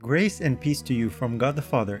Grace and peace to you from God the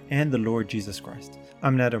Father and the Lord Jesus Christ.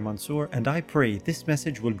 I'm Nader Mansour, and I pray this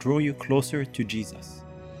message will draw you closer to Jesus.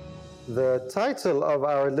 The title of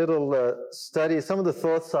our little study, some of the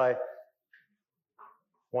thoughts I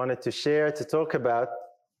wanted to share, to talk about,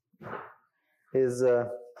 is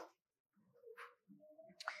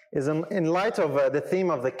in light of the theme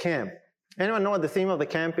of the camp. Anyone know what the theme of the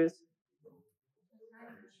camp is?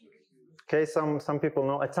 Okay, some people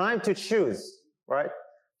know. A time to choose, right?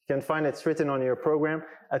 You can find it's written on your program.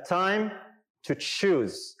 A time to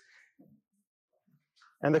choose.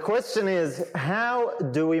 And the question is, how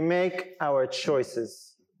do we make our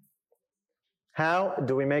choices? How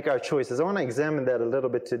do we make our choices? I want to examine that a little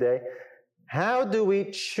bit today. How do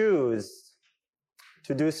we choose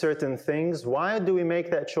to do certain things? Why do we make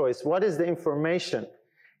that choice? What is the information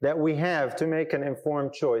that we have to make an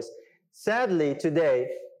informed choice? Sadly, today,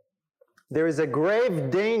 there is a grave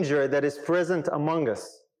danger that is present among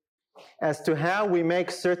us as to how we make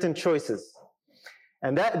certain choices.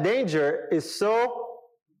 And that danger is so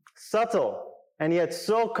subtle and yet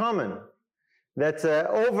so common that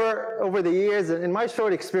over the years, in my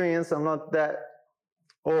short experience, I'm not that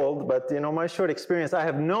old, but my short experience, I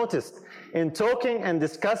have noticed in talking and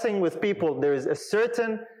discussing with people, there is a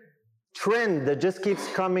certain trend that just keeps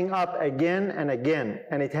coming up again and again,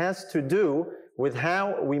 and it has to do with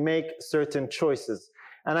how we make certain choices.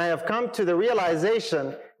 And I have come to the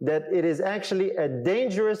realization that it is actually a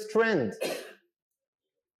dangerous trend.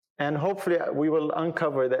 And hopefully we will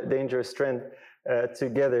uncover that dangerous trend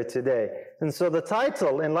together today. And so the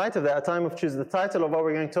title, in light of that, A Time of Choose, the title of what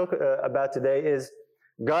we're going to talk about today is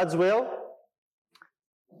God's Will,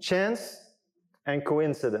 Chance, and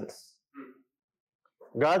Coincidence.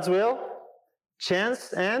 God's Will,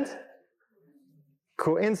 Chance, and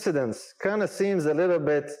Coincidence. Kind of seems a little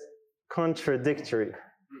bit contradictory.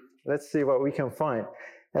 Let's see what we can find.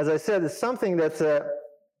 As I said, it's something that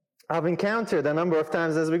I've encountered a number of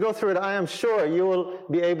times. As we go through it, I am sure you will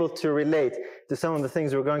be able to relate to some of the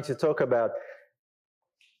things we're going to talk about.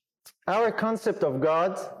 Our concept of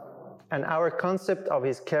God and our concept of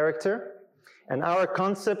His character and our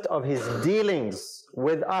concept of His dealings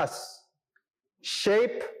with us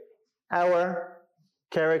shape our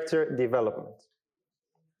character development.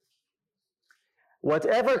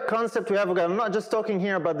 Whatever concept we have of God, I'm not just talking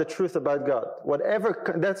here about the truth about God.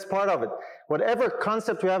 That's part of it. Whatever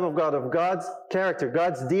concept we have of God, of God's character,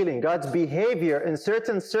 God's dealing, God's behavior in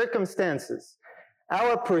certain circumstances,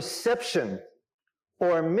 our perception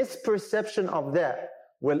or misperception of that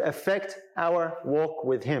will affect our walk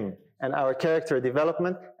with Him and our character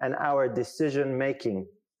development and our decision making.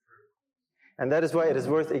 And that is why it is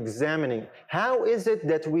worth examining. How is it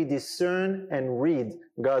that we discern and read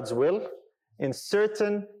God's will in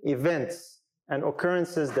certain events and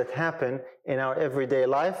occurrences that happen in our everyday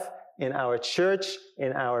life, in our church,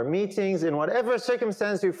 in our meetings, in whatever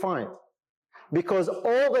circumstance you find? Because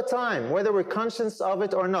all the time, whether we're conscious of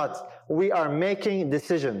it or not, we are making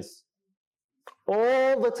decisions.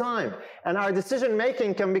 All the time. And our decision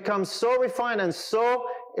making can become so refined and so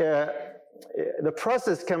the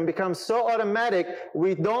process can become so automatic,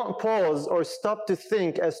 we don't pause or stop to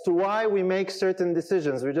think as to why we make certain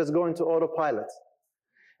decisions. We just go into autopilot.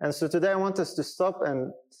 And so today I want us to stop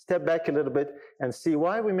and step back a little bit and see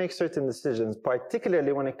why we make certain decisions,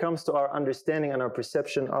 particularly when it comes to our understanding and our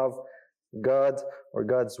perception of God or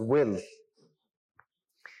God's will.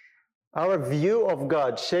 Our view of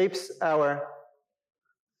God shapes our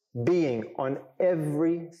being on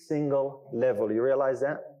every single level. You realize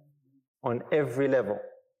that? On every level.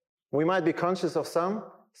 We might be conscious of some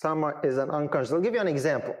is an unconscious. I'll give you an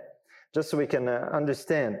example, just so we can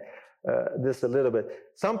understand this a little bit.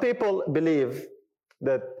 Some people believe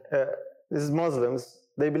that, this is Muslims,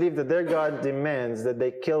 they believe that their God demands that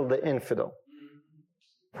they kill the infidel.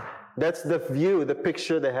 That's the view, the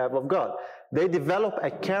picture they have of God. They develop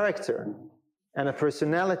a character and a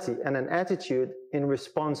personality and an attitude in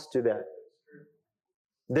response to that.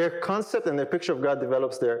 Their concept and their picture of God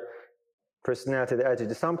develops their personality, the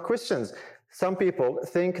attitude. Some Christians, some people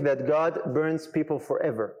think that God burns people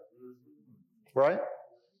forever. Right?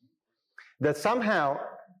 That somehow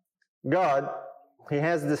God, He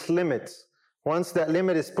has this limit. Once that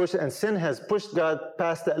limit is pushed, and sin has pushed God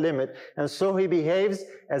past that limit, and so He behaves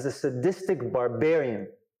as a sadistic barbarian.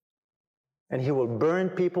 And He will burn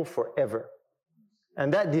people forever.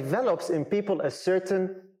 And that develops in people a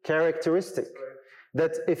certain characteristic.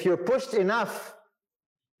 That if you're pushed enough,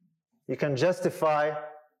 you can justify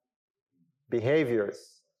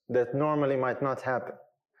behaviors that normally might not happen.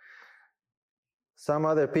 Some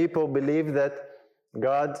other people believe that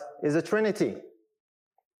God is a Trinity.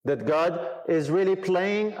 That God is really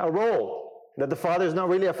playing a role. That the Father is not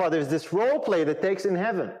really a Father. It's this role play that takes in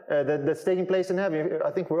heaven, that's taking place in heaven.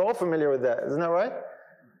 I think we're all familiar with that. Isn't that right?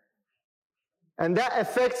 And that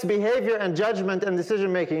affects behavior and judgment and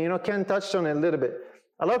decision making. You know, Ken touched on it a little bit.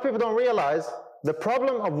 A lot of people don't realize the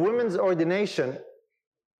problem of women's ordination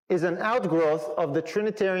is an outgrowth of the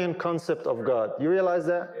Trinitarian concept of God. You realize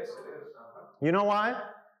that? Yes, it is. You know why?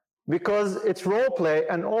 Because it's role play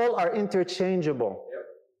and all are interchangeable. Yep.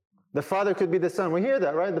 The Father could be the Son. We hear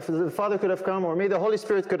that, right? The Father could have come, or maybe the Holy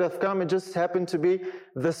Spirit could have come. It just happened to be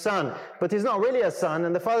the Son. But He's not really a Son,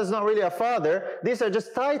 and the Father's not really a Father. These are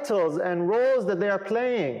just titles and roles that they are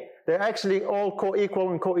playing. They're actually all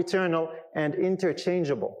co-equal and co-eternal and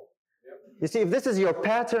interchangeable. You see, if this is your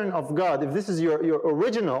pattern of God, if this is your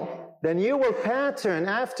original, then you will pattern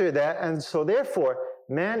after that, and so therefore,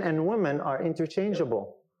 man and woman are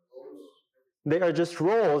interchangeable. They are just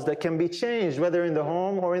roles that can be changed, whether in the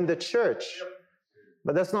home or in the church.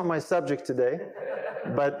 But that's not my subject today.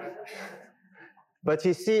 But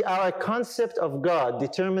you see, our concept of God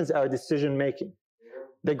determines our decision making.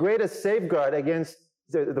 The greatest safeguard against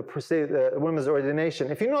the women's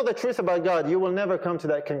ordination, if you know the truth about God, you will never come to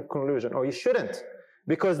that conclusion, or you shouldn't,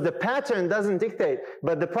 because the pattern doesn't dictate.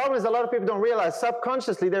 But the problem is a lot of people don't realize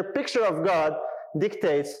subconsciously their picture of God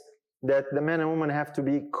dictates that the man and woman have to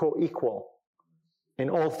be co-equal in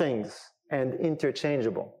all things and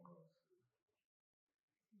interchangeable.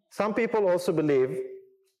 Some people also believe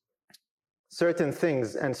certain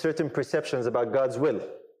things and certain perceptions about God's will,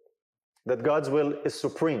 that God's will is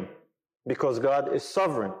supreme because God is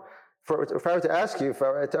sovereign. If I were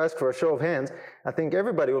to ask for a show of hands, I think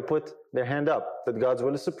everybody will put their hand up that God's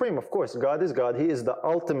will is supreme. Of course, God is God. He is the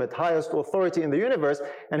ultimate, highest authority in the universe,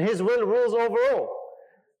 and His will rules over all.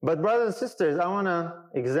 But brothers and sisters, I want to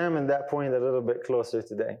examine that point a little bit closer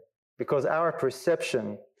today, because our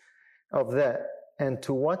perception of that and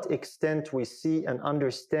to what extent we see and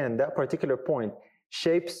understand that particular point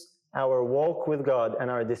shapes our walk with God and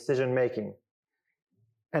our decision making.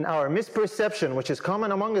 And our misperception, which is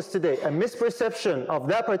common among us today, a misperception of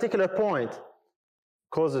that particular point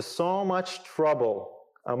causes so much trouble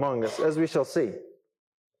among us, as we shall see.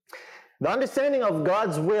 The understanding of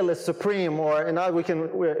God's will is supreme,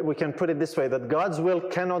 we can put it this way, that God's will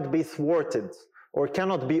cannot be thwarted or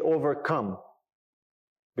cannot be overcome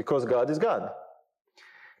because God is God.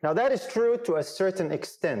 Now that is true to a certain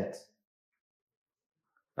extent.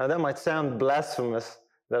 Now that might sound blasphemous,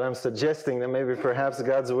 that I'm suggesting that maybe perhaps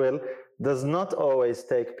God's will does not always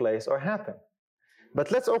take place or happen. But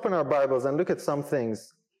let's open our Bibles and look at some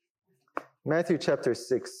things. Matthew chapter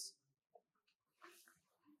 6.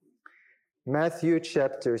 Matthew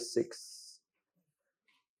chapter 6.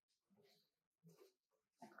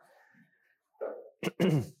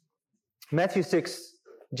 Matthew 6,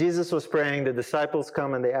 Jesus was praying. The disciples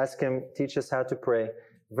come and they ask Him, teach us how to pray.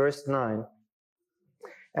 Verse 9.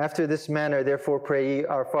 After this manner, therefore, pray ye,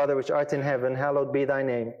 Our Father which art in heaven, hallowed be thy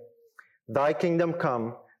name. Thy kingdom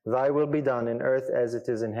come, thy will be done in earth as it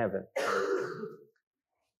is in heaven.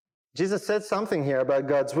 Jesus said something here about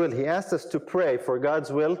God's will. He asked us to pray for God's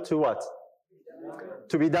will to what?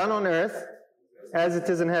 To be done on earth as it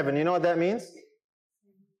is in heaven. You know what that means?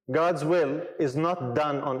 God's will is not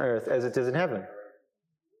done on earth as it is in heaven.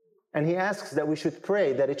 And He asks that we should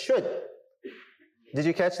pray that it should. Did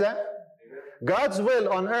you catch that? God's will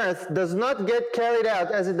on earth does not get carried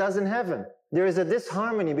out as it does in heaven. There is a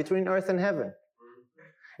disharmony between earth and heaven.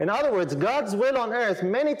 In other words, God's will on earth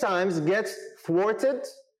many times gets thwarted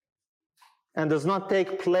and does not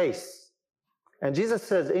take place. And Jesus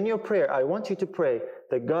says, in your prayer, I want you to pray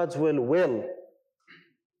that God's will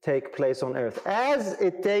take place on earth as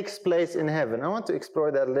it takes place in heaven. I want to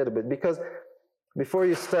explore that a little bit, because before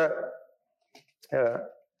you start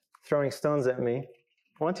throwing stones at me,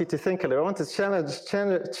 I want you to think a little. I want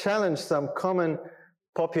to challenge some common,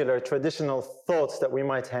 popular, traditional thoughts that we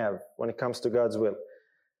might have when it comes to God's will.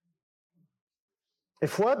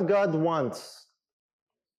 If what God wants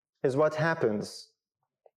is what happens,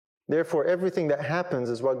 therefore everything that happens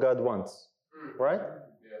is what God wants, right?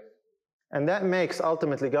 Yes. And that makes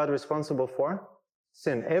ultimately God responsible for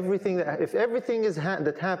sin. If everything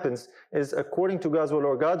that happens is according to God's will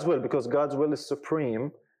or God's will, because God's will is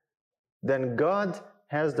supreme, then God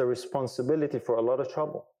has the responsibility for a lot of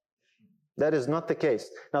trouble. That is not the case.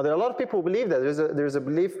 Now, there are a lot of people who believe that. There's a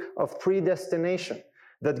belief of predestination,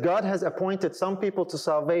 that God has appointed some people to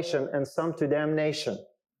salvation and some to damnation,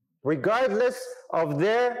 regardless of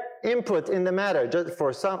their input in the matter. Just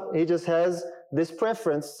for some, He just has this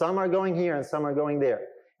preference. Some are going here and some are going there.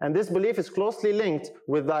 And this belief is closely linked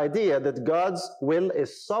with the idea that God's will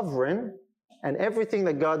is sovereign and everything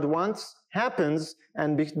that God wants happens,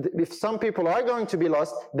 and if some people are going to be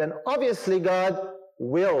lost, then obviously God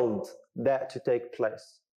willed that to take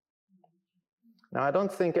place. Now, I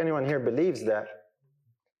don't think anyone here believes that,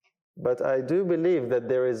 but I do believe that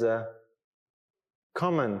there is a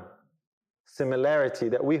common similarity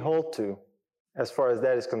that we hold to as far as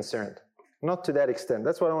that is concerned. Not to that extent.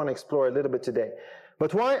 That's what I want to explore a little bit today.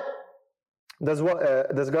 But why does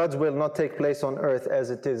God's will not take place on earth as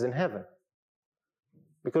it is in heaven?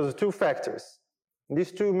 Because of two factors.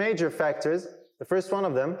 These two major factors, the first one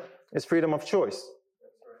of them is freedom of choice.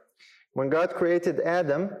 When God created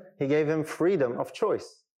Adam, He gave him freedom of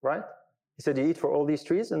choice, right? He said, you eat for all these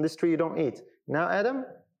trees, and this tree you don't eat. Now, Adam,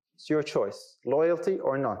 it's your choice, loyalty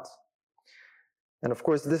or not. And of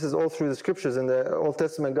course, this is all through the scriptures. In the Old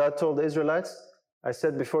Testament, God told the Israelites, I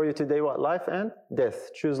set before you today what? Life and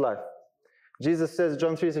death. Choose life. Jesus says,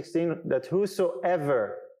 John 3:16, that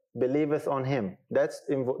whosoever believeth on Him, that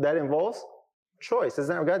involves choice.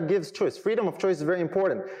 Isn't that? God gives choice. Freedom of choice is very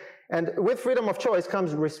important. And with freedom of choice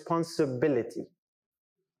comes responsibility.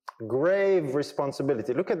 Grave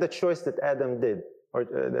responsibility. Look at the choice that Adam did, or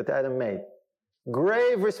that Adam made.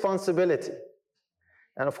 Grave responsibility.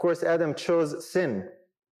 And of course, Adam chose sin.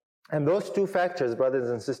 And those two factors, brothers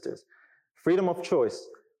and sisters, freedom of choice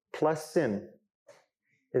plus sin,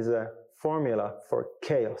 is a formula for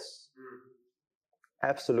chaos.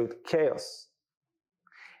 Absolute chaos.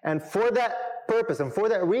 And for that purpose and for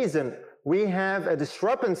that reason, we have a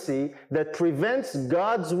discrepancy that prevents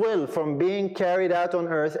God's will from being carried out on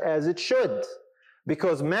earth as it should.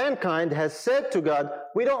 Because mankind has said to God,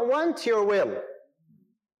 we don't want your will.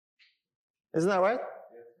 Isn't that right?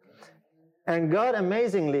 And God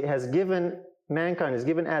amazingly has given mankind, has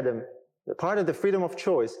given Adam, part of the freedom of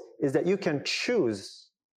choice is that you can choose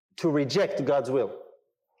to reject God's will.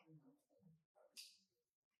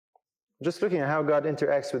 Just looking at how God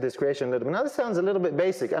interacts with His creation a little bit. Now this sounds a little bit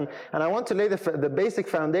basic, and I want to lay the basic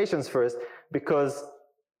foundations first, because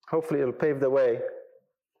hopefully it'll pave the way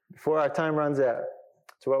before our time runs out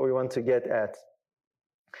to what we want to get at.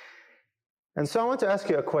 And so I want to ask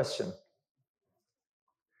you a question.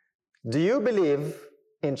 Do you believe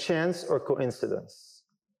in chance or coincidence?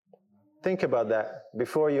 Think about that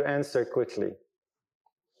before you answer quickly.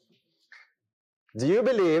 Do you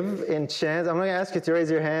believe in chance? I'm not going to ask you to raise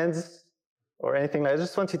your hands or anything like that. I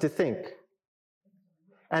just want you to think.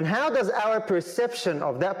 And how does our perception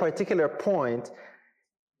of that particular point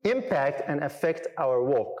impact and affect our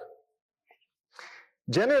walk?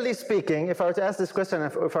 Generally speaking, if I were to ask this question,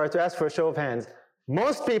 if I were to ask for a show of hands,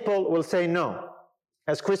 most people will say no.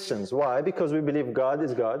 As Christians. Why? Because we believe God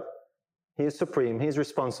is God. He is supreme. He is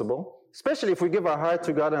responsible. Especially if we give our heart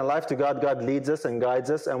to God and our life to God, God leads us and guides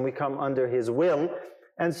us and we come under His will.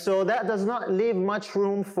 And so that does not leave much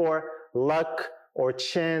room for luck or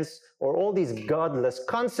chance or all these godless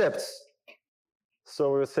concepts.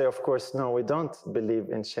 So we would say, of course, no, we don't believe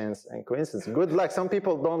in chance and coincidence. Good luck. Some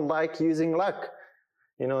people don't like using luck.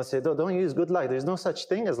 You know, say, don't use good luck. There's no such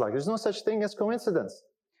thing as luck. There's no such thing as coincidence.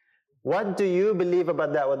 What do you believe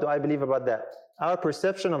about that? What do I believe about that? Our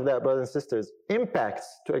perception of that, brothers and sisters,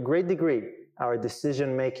 impacts to a great degree our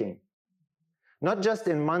decision making. Not just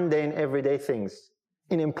in mundane, everyday things,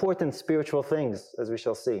 in important spiritual things, as we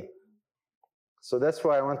shall see. So that's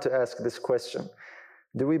why I want to ask this question.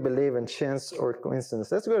 Do we believe in chance or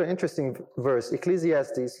coincidence? Let's go to an interesting verse,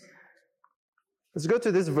 Ecclesiastes. Let's go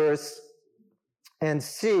to this verse and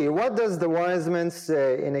see what does the wise man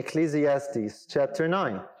say in Ecclesiastes chapter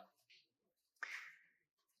 9.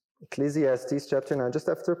 Ecclesiastes chapter 9, just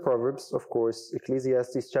after Proverbs, of course,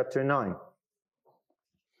 Ecclesiastes chapter 9.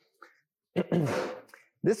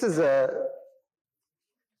 This is a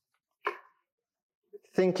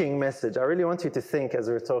thinking message. I really want you to think as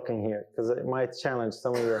we're talking here, because it might challenge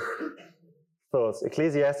some of your thoughts.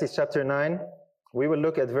 Ecclesiastes chapter 9, we will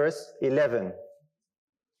look at verse 11.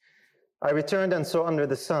 I returned and saw under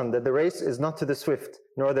the sun that the race is not to the swift,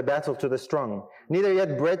 nor the battle to the strong, neither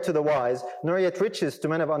yet bread to the wise, nor yet riches to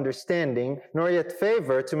men of understanding, nor yet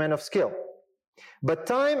favor to men of skill. But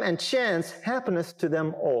time and chance happeneth to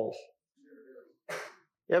them all.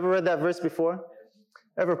 You ever read that verse before?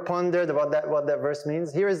 Ever pondered about what that verse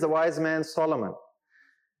means? Here is the wise man Solomon,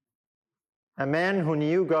 a man who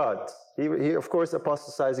knew God. He of course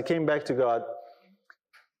apostatized. He came back to God.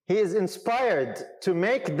 He is inspired to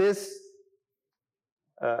make this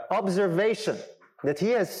observation that he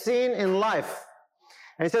has seen in life.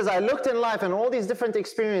 And he says, I looked in life and all these different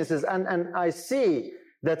experiences, and I see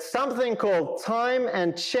that something called time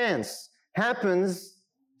and chance happens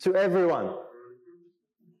to everyone.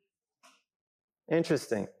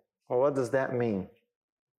 Interesting. Well, what does that mean?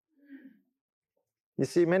 You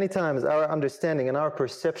see, many times our understanding and our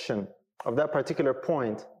perception of that particular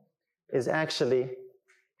point is actually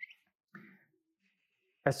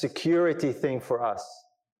a security thing for us.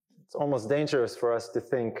 It's almost dangerous for us to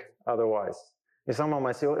think otherwise. If someone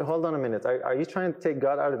might say, hold on a minute, are you trying to take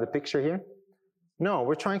God out of the picture here? No,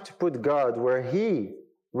 we're trying to put God where He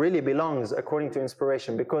really belongs according to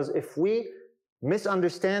inspiration, because if we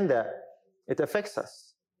misunderstand that, it affects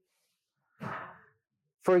us.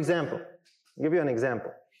 For example, I'll give you an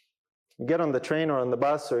example. You get on the train or on the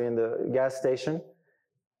bus or in the gas station,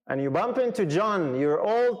 and you bump into John, your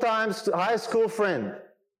old-time high school friend.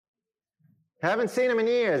 Haven't seen him in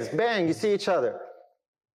years. Bang, you see each other.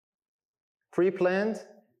 Pre-planned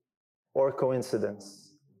or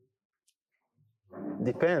coincidence?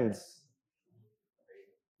 Depends.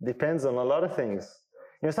 Depends on a lot of things.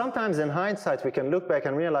 You know, sometimes in hindsight, we can look back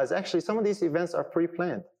and realize, actually, some of these events are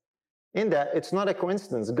pre-planned. In that, it's not a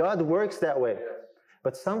coincidence. God works that way.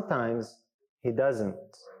 But sometimes He doesn't.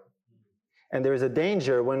 And there is a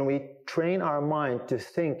danger when we train our mind to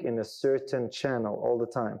think in a certain channel all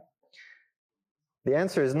the time. The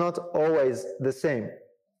answer is not always the same.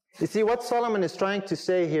 You see, what Solomon is trying to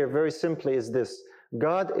say here very simply is this: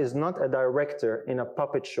 God is not a director in a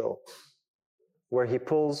puppet show where He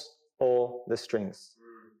pulls all the strings.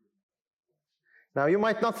 Now, you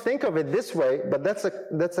might not think of it this way, but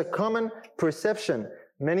that's a common perception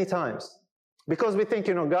many times. Because we think,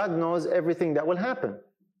 God knows everything that will happen.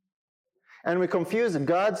 And we confuse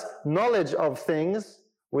God's knowledge of things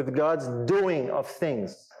with God's doing of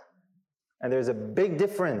things. And there's a big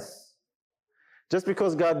difference. Just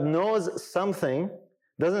because God knows something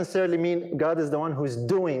doesn't necessarily mean God is the one who's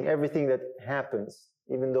doing everything that happens,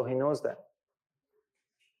 even though He knows that.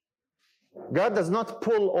 God does not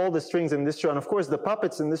pull all the strings in this show. And of course, the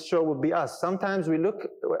puppets in this show would be us. Sometimes we look,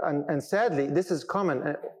 and sadly, this is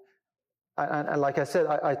common. And like I said,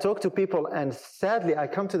 I talk to people, and sadly, I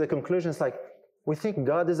come to the conclusions like, we think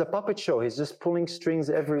God is a puppet show. He's just pulling strings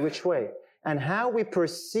every which way. And how we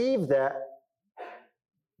perceive that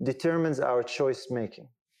determines our choice making.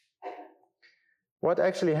 What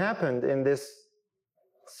actually happened in this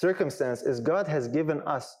circumstance is God has given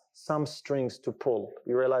us some strings to pull.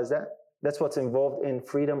 You realize that? That's what's involved in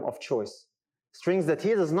freedom of choice. Strings that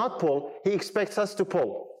He does not pull, He expects us to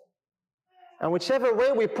pull. And whichever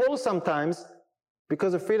way we pull sometimes,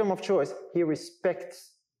 because of freedom of choice, He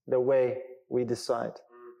respects the way we decide.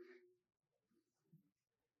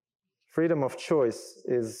 Freedom of choice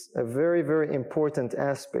is a very, very important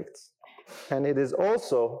aspect. And it is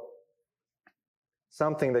also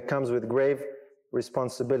something that comes with grave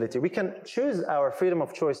responsibility. We can choose our freedom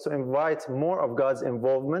of choice to invite more of God's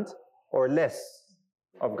involvement or less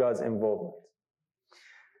of God's involvement.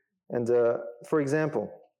 And for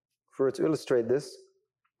example, to illustrate this,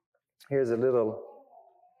 here's a little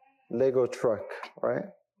Lego truck, right?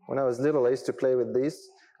 When I was little, I used to play with these.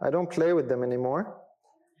 I don't play with them anymore.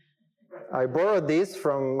 I borrowed these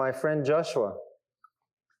from my friend Joshua.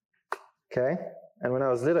 Okay? And when I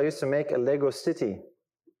was little, I used to make a Lego city.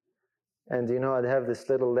 And I'd have this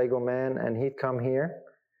little Lego man, and he'd come here,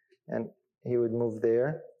 and he would move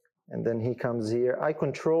there, and then he comes here. I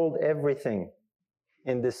controlled everything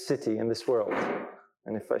in this city, in this world.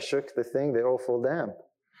 And if I shook the thing, they all fall down.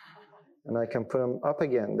 And I can put them up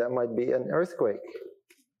again. That might be an earthquake.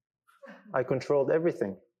 I controlled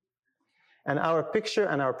everything. And our picture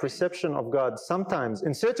and our perception of God sometimes,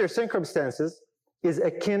 in certain circumstances, is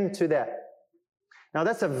akin to that. Now,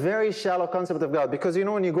 that's a very shallow concept of God, because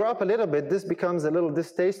when you grow up a little bit, this becomes a little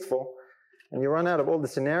distasteful, and you run out of all the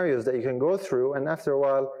scenarios that you can go through, and after a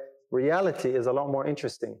while, reality is a lot more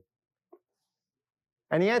interesting.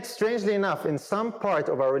 And yet, strangely enough, in some part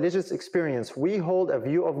of our religious experience, we hold a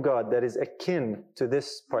view of God that is akin to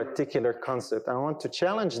this particular concept. I want to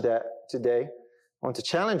challenge that today. I want to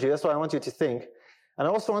challenge you. That's what I want you to think. And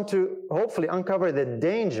I also want to hopefully uncover the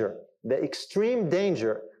danger, the extreme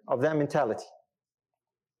danger of that mentality.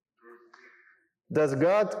 Does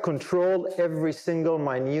God control every single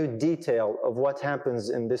minute detail of what happens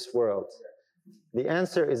in this world? The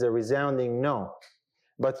answer is a resounding no.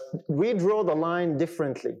 But we draw the line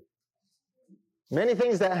differently. Many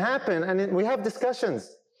things that happen, and we have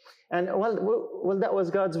discussions. And, well, that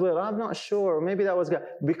was God's will. I'm not sure. Maybe that was God.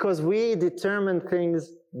 Because we determine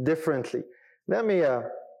things differently. Let me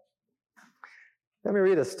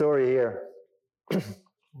read a story here.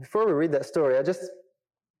 Before we read that story, I just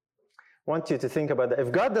want you to think about that.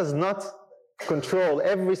 If God does not control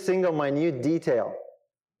every single minute detail,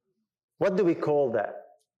 what do we call that?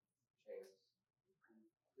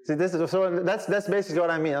 See, that's basically what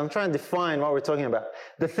I mean. I'm trying to define what we're talking about.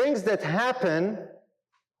 The things that happen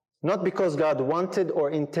Not because God wanted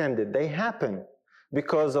or intended. They happen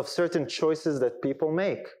because of certain choices that people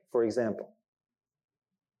make, for example.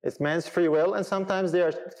 It's man's free will, and sometimes there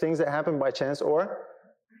are things that happen by chance or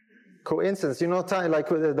coincidence. You know, time, like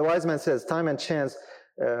the wise man says, time and chance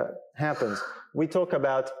happens. We talk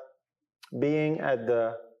about being at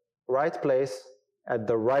the right place at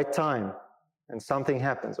the right time, and something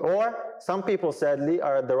happens. Or some people, sadly,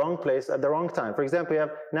 are at the wrong place at the wrong time. For example, you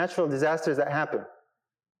have natural disasters that happen.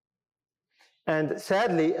 And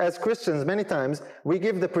sadly, as Christians, many times, we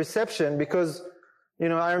give the perception because, you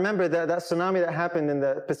know, I remember that tsunami that happened in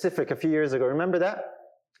the Pacific a few years ago. Remember that?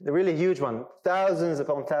 The really huge one. Thousands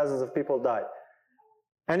upon thousands of people died.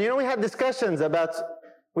 And, you know, we had discussions about,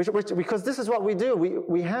 because this is what we do.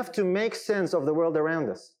 We have to make sense of the world around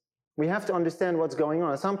us. We have to understand what's going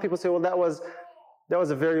on. Some people say, well, that was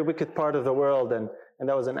a very wicked part of the world, and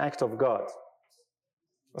that was an act of God.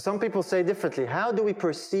 Some people say differently. How do we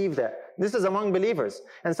perceive that? This is among believers.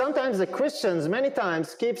 And sometimes the Christians, many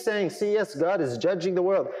times, keep saying, see, yes, God is judging the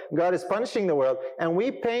world. God is punishing the world. And we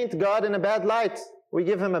paint God in a bad light. We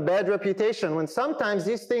give him a bad reputation, when sometimes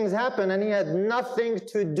these things happen and he had nothing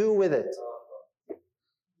to do with it.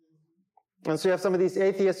 And so you have some of these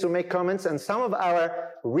atheists who make comments, and some of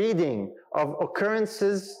our reading of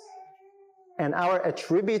occurrences and our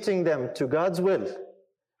attributing them to God's will,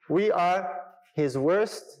 we are his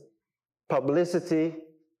worst publicity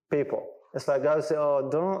people. It's like God will say, oh,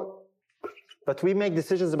 don't. But we make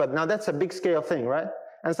decisions about, now that's a big scale thing, right?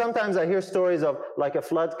 And sometimes I hear stories of like a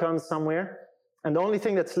flood comes somewhere, and the only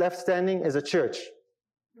thing that's left standing is a church.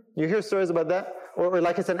 You hear stories about that? Or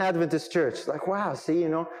like it's an Adventist church. Like, wow, see, you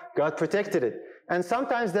know, God protected it. And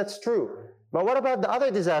sometimes that's true. But what about the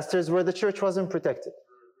other disasters where the church wasn't protected?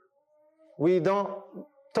 We don't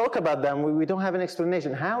talk about them. We don't have an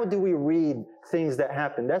explanation. How do we read things that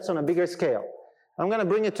happen? That's on a bigger scale. I'm going to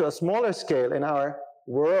bring it to a smaller scale in our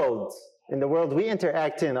world, in the world we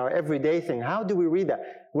interact in, our everyday thing. How do we read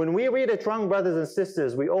that? When we read it wrong, brothers and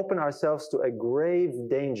sisters, we open ourselves to a grave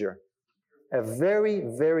danger. A very,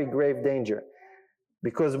 very grave danger.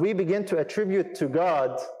 Because we begin to attribute to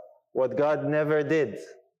God what God never did.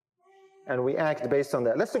 And we act based on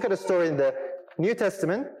that. Let's look at a story in the New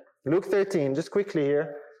Testament, Luke 13, just quickly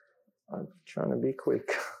here. I'm trying to be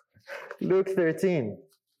quick. Luke 13.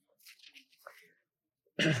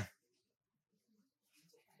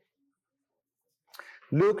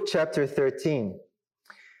 Luke chapter 13.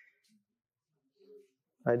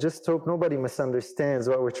 I just hope nobody misunderstands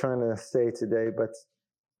what we're trying to say today, but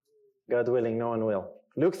God willing, no one will.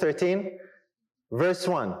 Luke 13, verse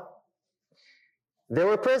 1. There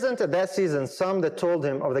were present at that season some that told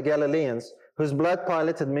him of the Galileans, whose blood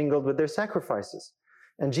Pilate had mingled with their sacrifices.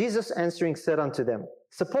 And Jesus answering said unto them,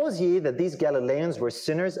 suppose ye that these Galileans were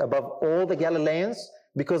sinners above all the Galileans,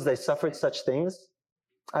 because they suffered such things?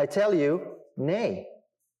 I tell you, nay.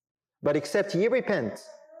 But except ye repent,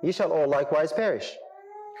 ye shall all likewise perish.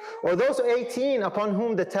 Or those 18 upon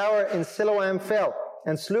whom the tower in Siloam fell,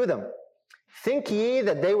 and slew them, think ye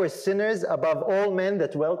that they were sinners above all men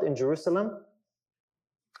that dwelt in Jerusalem?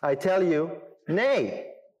 I tell you, nay.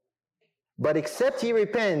 But except ye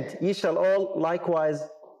repent, ye shall all likewise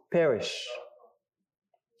perish.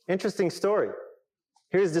 Interesting story.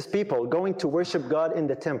 Here's this people going to worship God in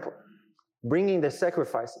the temple, bringing their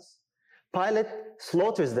sacrifices. Pilate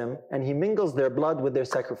slaughters them, and he mingles their blood with their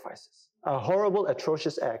sacrifices. A horrible,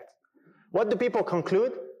 atrocious act. What do people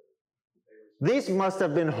conclude? These must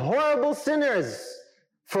have been horrible sinners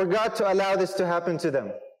for God to allow this to happen to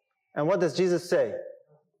them. And what does Jesus say?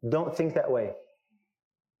 Don't think that way.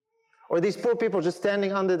 Or these poor people just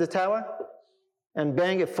standing under the tower, and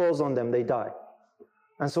bang, it falls on them, they die.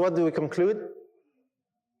 And so what do we conclude?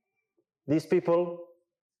 These people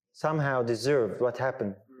somehow deserved what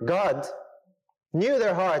happened. God knew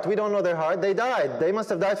their heart. We don't know their heart. They died. They must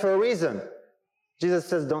have died for a reason. Jesus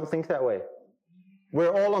says, don't think that way.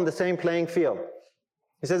 We're all on the same playing field.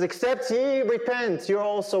 He says, except ye repent, you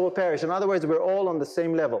also will perish. In other words, we're all on the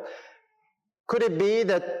same level. Could it be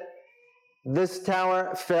that this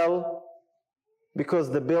tower fell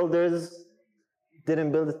because the builders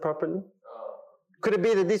didn't build it properly? Could it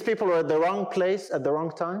be that these people were at the wrong place at the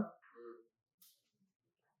wrong time?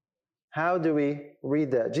 How do we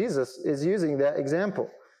read that? Jesus is using that example.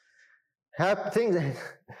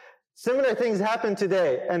 Similar things happen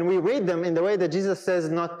today, and we read them in the way that Jesus says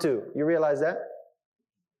not to. You realize that?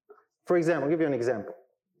 For example, I'll give you an example,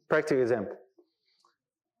 practical example.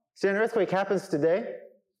 See, an earthquake happens today,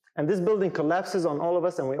 and this building collapses on all of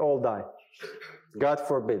us, and we all die. God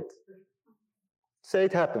forbid. Say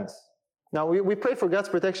it happens. Now, we pray for God's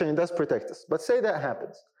protection, and He does protect us. But say that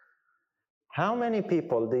happens. How many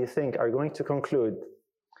people do you think are going to conclude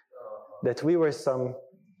that we were some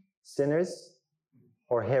sinners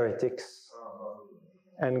or heretics,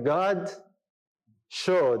 and God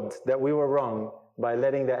showed that we were wrong by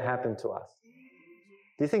letting that happen to us?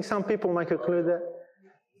 Do you think some people might conclude that?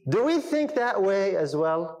 Do we think that way as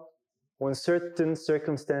well when certain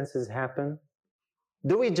circumstances happen?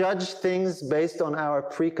 Do we judge things based on our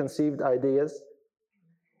preconceived ideas?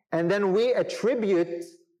 And then we attribute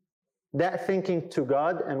that thinking to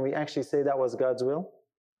God, and we actually say that was God's will?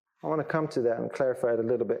 I want to come to that and clarify it a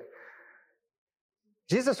little bit.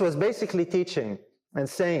 Jesus was basically teaching and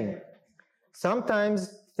saying,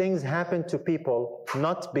 sometimes things happen to people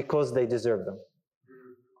not because they deserve them.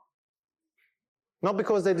 Not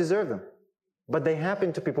because they deserve them, but they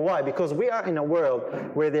happen to people. Why? Because we are in a world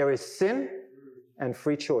where there is sin and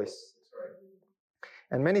free choice.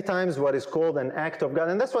 And many times what is called an act of God,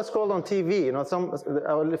 and that's what's called on TV. You know,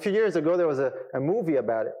 a few years ago there was a movie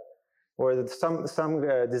about it, where some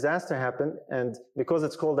disaster happened, and because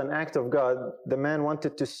it's called an act of God, the man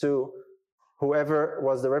wanted to sue whoever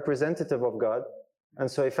was the representative of God,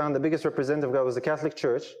 and so he found the biggest representative of God was the Catholic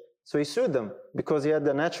Church, so he sued them because he had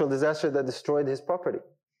the natural disaster that destroyed his property.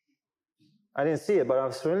 I didn't see it, but I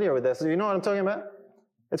was familiar with that. So you know what I'm talking about?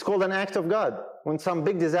 It's called an act of God. When some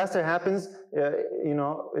big disaster happens,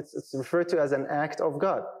 it's referred to as an act of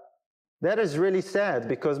God. That is really sad,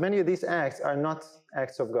 because many of these acts are not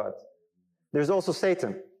acts of God. There's also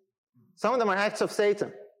Satan. Some of them are acts of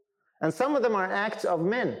Satan. And some of them are acts of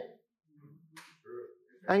men.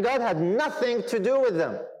 And God had nothing to do with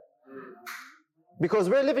them. Because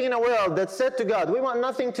we're living in a world that said to God, we want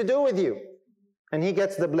nothing to do with you. And He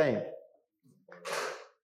gets the blame.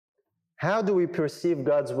 How do we perceive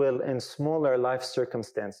God's will in smaller life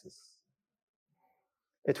circumstances?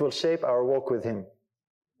 It will shape our walk with Him.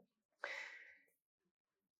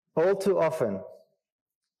 All too often,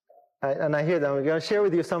 I hear that, I'm going to share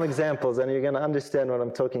with you some examples and you're going to understand what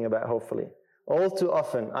I'm talking about, hopefully. All too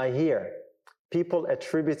often, I hear people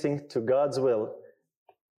attributing to God's will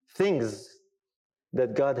things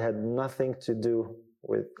that God had nothing to do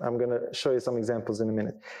with. I'm going to show you some examples in a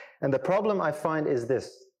minute. And the problem I find is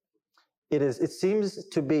this. It seems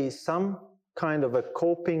to be some kind of a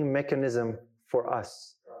coping mechanism for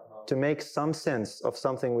us to make some sense of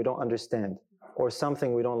something we don't understand or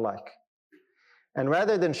something we don't like. And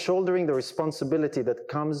rather than shouldering the responsibility that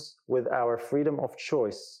comes with our freedom of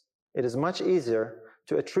choice, it is much easier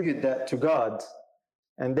to attribute that to God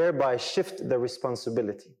and thereby shift the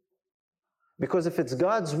responsibility. Because if it's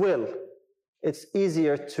God's will, it's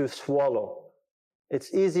easier to swallow.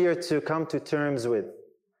 It's easier to come to terms with.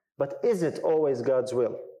 But is it always God's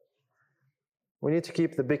will? We need to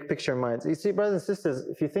keep the big picture in mind. You see, brothers and sisters,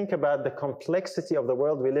 if you think about the complexity of the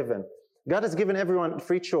world we live in, God has given everyone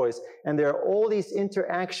free choice, and there are all these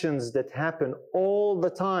interactions that happen all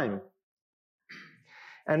the time.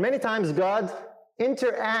 And many times God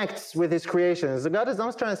interacts with His creations. God is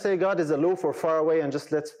not trying to say God is aloof or far away and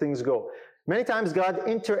just lets things go. Many times God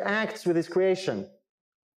interacts with His creation.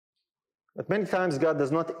 But many times God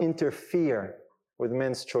does not interfere with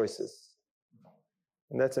men's choices.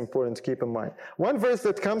 And that's important to keep in mind. One verse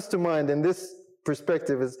that comes to mind in this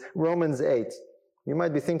perspective is Romans 8. You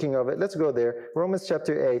might be thinking of it. Let's go there. Romans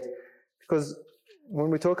chapter 8. Because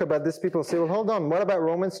when we talk about this, people say, well, hold on. What about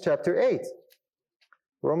Romans chapter 8?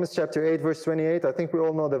 Romans chapter 8, verse 28. I think we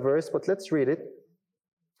all know the verse, but let's read it.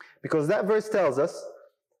 Because that verse tells us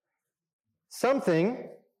something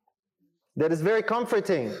that is very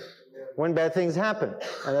comforting when bad things happen.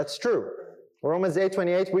 And that's true. Romans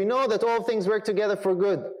 8:28, we know that all things work together for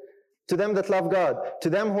good to them that love God, to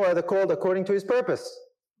them who are the called according to His purpose.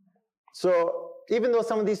 So even though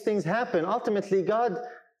some of these things happen, ultimately God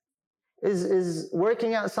is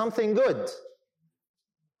working out something good.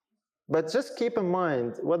 But just keep in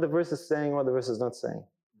mind what the verse is saying, what the verse is not saying.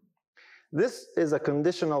 This is a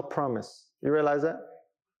conditional promise. You realize that?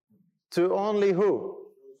 To only who?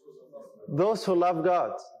 Those who love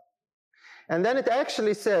God. And then it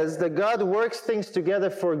actually says that God works things together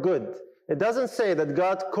for good. It doesn't say that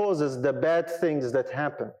God causes the bad things that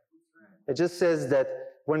happen. It just says that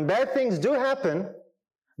when bad things do happen,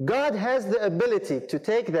 God has the ability to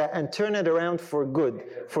take that and turn it around for good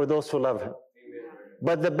for those who love Him.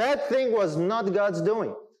 But the bad thing was not God's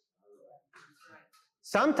doing.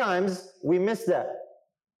 Sometimes we miss that.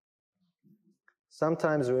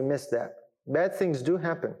 Sometimes we miss that. Bad things do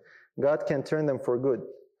happen. God can turn them for good.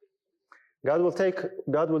 God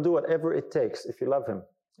will do whatever it takes if you love Him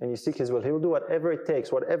and you seek His will. He will do whatever it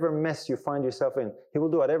takes, whatever mess you find yourself in. He will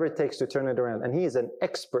do whatever it takes to turn it around. And He is an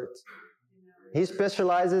expert. He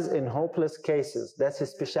specializes in hopeless cases. That's His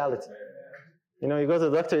specialty. You know, you go to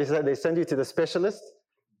the doctor, they send you to the specialist.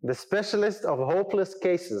 The specialist of hopeless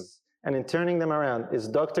cases and in turning them around is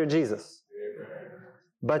Dr. Jesus.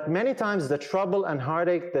 But many times the trouble and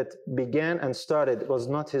heartache that began and started was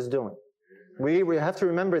not his doing. We have to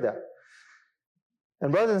remember that.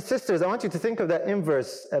 And brothers and sisters, I want you to think of that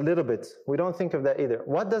inverse a little bit. We don't think of that either.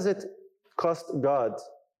 What does it cost God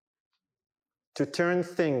to turn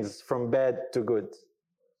things from bad to good?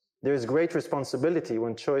 There is great responsibility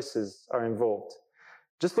when choices are involved.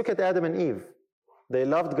 Just look at Adam and Eve. They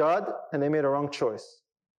loved God and they made a wrong choice.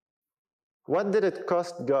 What did it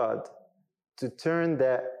cost God to turn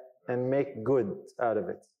that and make good out of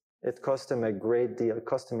it? It cost him a great deal. It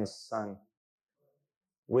cost him his son.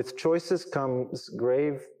 With choices comes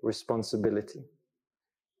grave responsibility.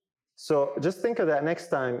 So just think of that next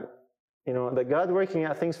time, you know, that God working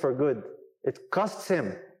out things for good, it costs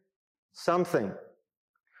him something.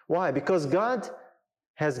 Why? Because God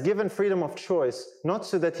has given freedom of choice, not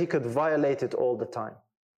so that he could violate it all the time.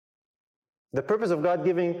 The purpose of God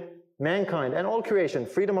giving mankind and all creation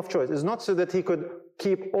freedom of choice is not so that he could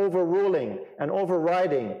keep overruling and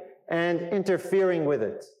overriding and interfering with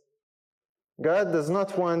it. God does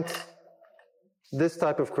not want this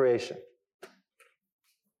type of creation.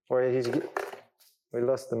 We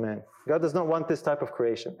lost the man. God does not want this type of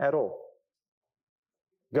creation at all.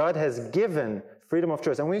 God has given freedom of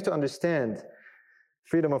choice. And we need to understand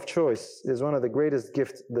freedom of choice is one of the greatest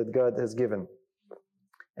gifts that God has given.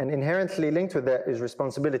 And inherently linked with that is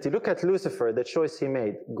responsibility. Look at Lucifer, the choice he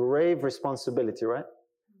made. Grave responsibility, right?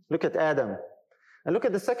 Look at Adam. And look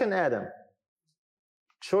at the second Adam.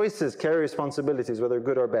 Choices carry responsibilities, whether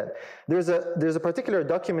good or bad. There's a particular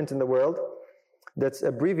document in the world that's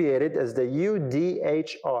abbreviated as the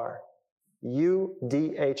UDHR.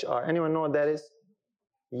 UDHR. Anyone know what that is?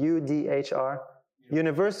 UDHR.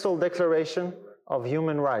 Universal Declaration of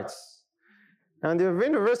Human Rights. And the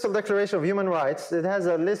Universal Declaration of Human Rights, it has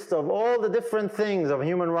a list of all the different things of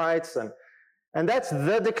human rights, and that's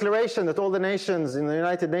the declaration that all the nations in the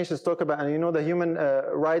United Nations talk about. And you know the human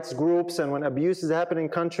rights groups, and when abuses happen in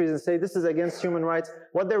countries and say this is against human rights,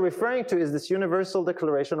 what they're referring to is this Universal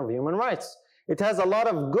Declaration of Human Rights. It has a lot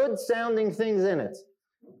of good sounding things in it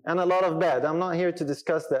and a lot of bad. I'm not here to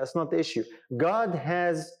discuss that. That's not the issue. God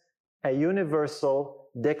has a universal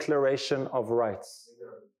declaration of rights.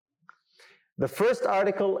 The first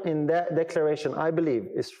article in that declaration, I believe,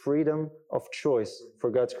 is freedom of choice for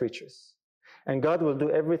God's creatures. And God will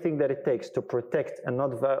do everything that it takes to protect and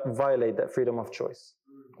not violate that freedom of choice.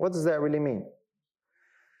 What does that really mean?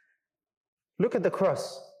 Look at the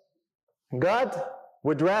cross. God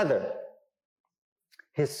would rather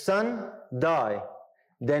his son die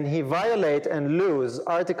than he violate and lose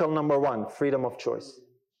article number 1, freedom of choice.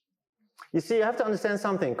 You see, you have to understand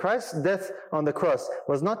something. Christ's death on the cross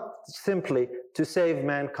was not simply to save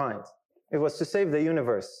mankind. It was to save the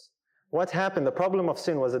universe. What happened? The problem of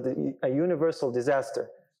sin was a universal disaster,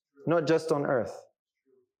 not just on earth.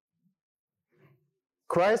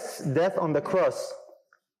 Christ's death on the cross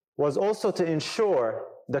was also to ensure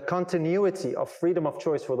the continuity of freedom of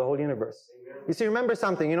choice for the whole universe. You see, remember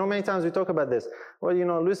something. You know, many times we talk about this. Well, you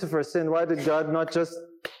know, Lucifer sinned. Why did God not just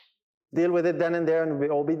deal with it then and there and we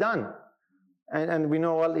all be done? And we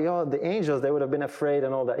know, well, you know, the angels, they would have been afraid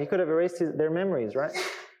and all that. He could have erased their memories, right?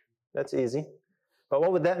 That's easy. But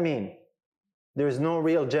what would that mean? There is no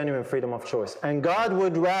real, genuine freedom of choice. And God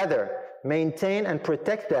would rather maintain and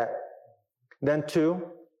protect that than to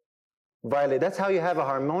violate. That's how you have a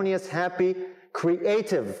harmonious, happy,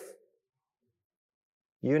 creative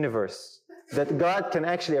universe that God can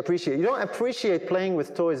actually appreciate. You don't appreciate playing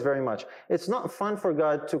with toys very much. It's not fun for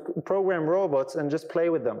God to program robots and just play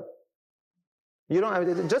with them. You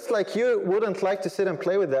don't, just like you wouldn't like to sit and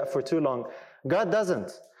play with that for too long, God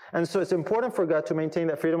doesn't. And so it's important for God to maintain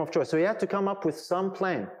that freedom of choice. So he had to come up with some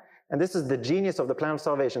plan. And this is the genius of the plan of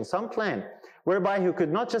salvation. Some plan whereby he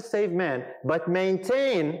could not just save man, but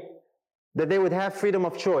maintain that they would have freedom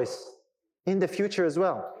of choice in the future as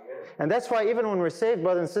well. And that's why even when we're saved,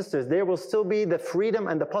 brothers and sisters, there will still be the freedom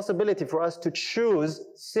and the possibility for us to choose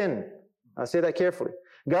sin. I'll say that carefully.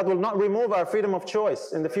 God will not remove our freedom of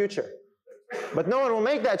choice in the future. But no one will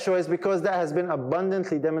make that choice because that has been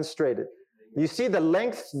abundantly demonstrated. You see the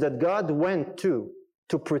lengths that God went to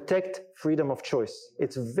protect freedom of choice.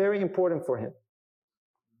 It's very important for him.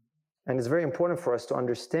 And it's very important for us to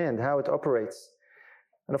understand how it operates.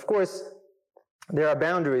 And of course, there are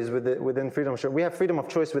boundaries within freedom of choice. We have freedom of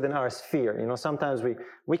choice within our sphere. You know, sometimes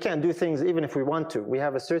we can't do things even if we want to. We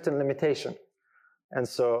have a certain limitation. And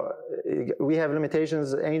so we have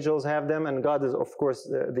limitations, angels have them, and God is, of course,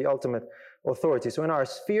 the ultimate authority. So in our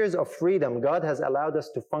spheres of freedom, God has allowed us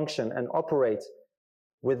to function and operate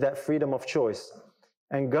with that freedom of choice.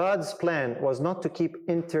 And God's plan was not to keep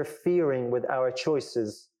interfering with our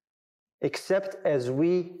choices, except as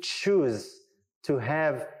we choose to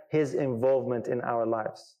have His involvement in our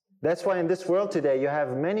lives. That's why in this world today, you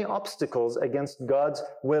have many obstacles against God's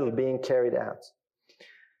will being carried out.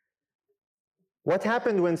 What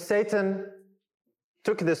happened when Satan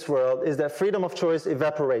took this world is that freedom of choice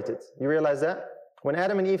evaporated. You realize that? When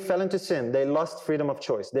Adam and Eve fell into sin, they lost freedom of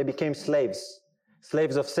choice. They became slaves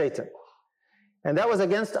of Satan. And that was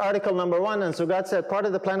against article number 1. And so God said, part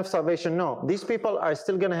of the plan of salvation, no, these people are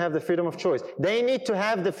still going to have the freedom of choice. They need to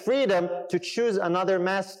have the freedom to choose another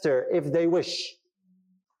master if they wish.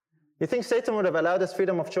 You think Satan would have allowed us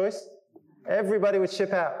freedom of choice? Everybody would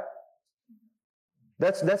ship out.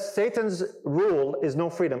 That's Satan's rule, is no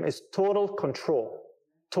freedom, is total control.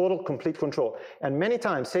 Total, complete control. And many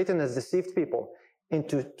times Satan has deceived people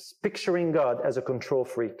into picturing God as a control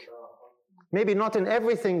freak. Maybe not in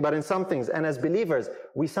everything, but in some things. And as believers,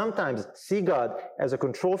 we sometimes see God as a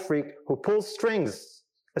control freak who pulls strings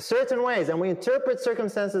a certain ways, and we interpret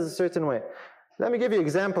circumstances a certain way. Let me give you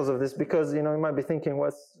examples of this, because you might be thinking,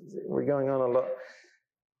 we're going on a lot.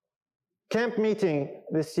 Camp meeting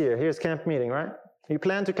this year. Here's camp meeting, right? You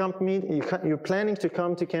plan to come meet. You're planning to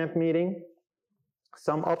come to camp meeting.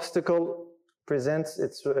 Some obstacle presents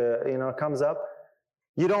comes up.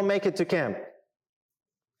 You don't make it to camp.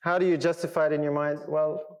 How do you justify it in your mind?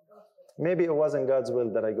 Well, maybe it wasn't God's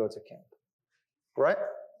will that I go to camp. Right?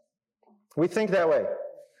 We think that way.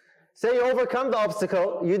 Say you overcome the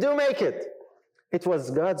obstacle, you do make it. It was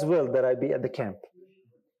God's will that I be at the camp.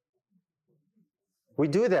 We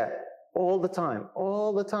do that all the time.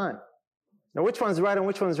 Now, which one's right and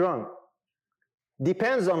which one's wrong?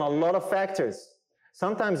 Depends on a lot of factors.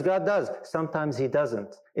 Sometimes God does, sometimes He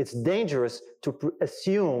doesn't. It's dangerous to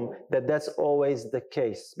assume that that's always the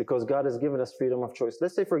case, because God has given us freedom of choice.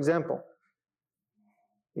 Let's say, for example,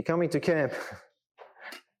 you're coming to camp.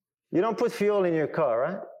 You don't put fuel in your car,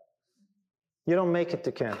 right? You don't make it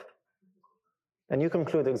to camp. And you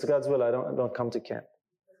conclude it's God's will, I don't come to camp.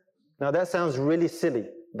 Now that sounds really silly,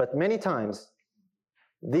 but many times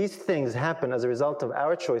these things happen as a result of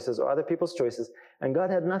our choices or other people's choices, and God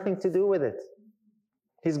had nothing to do with it.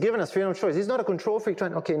 He's given us freedom of choice. He's not a control freak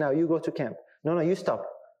trying, okay, now you go to camp. No, you stop.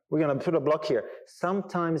 We're going to put a block here.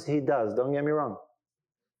 Sometimes He does, don't get me wrong.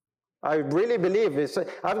 I really believe this.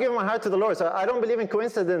 I've given my heart to the Lord, so I don't believe in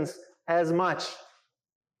coincidence as much.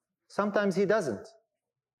 Sometimes He doesn't.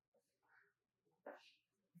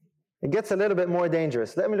 It gets a little bit more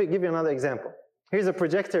dangerous. Let me give you another example. Here's a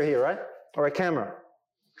projector here, right? Or a camera.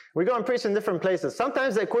 We go and preach in different places.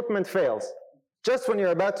 Sometimes the equipment fails, just when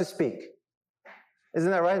you're about to speak. Isn't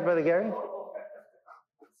that right, Brother Gary?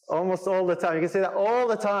 Almost all the time. You can say that all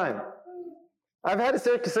the time. I've had a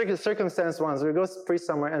circumstance once where we go preach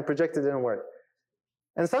somewhere and projector didn't work.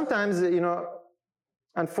 And sometimes,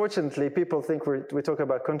 unfortunately, people think we talk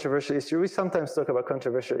about controversial issues. We sometimes talk about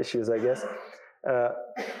controversial issues, I guess.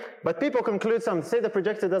 But people conclude say the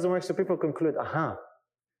projector doesn't work, so people conclude,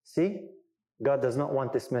 see, God does not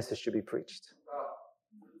want this message to be preached.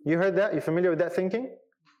 You heard that? You familiar with that thinking?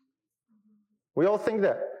 We all think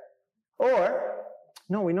that. Or,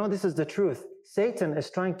 no, we know this is the truth. Satan is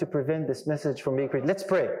trying to prevent this message from being preached. Let's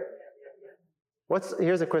pray.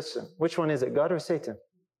 Here's a question. Which one is it, God or Satan?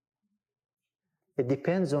 It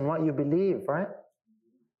depends on what you believe, right?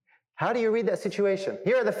 How do you read that situation?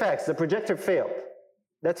 Here are the facts. The projector failed.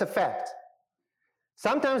 That's a fact.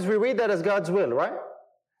 Sometimes we read that as God's will, right?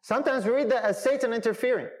 Sometimes we read that as Satan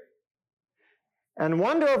interfering. And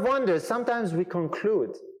wonder of wonders, sometimes we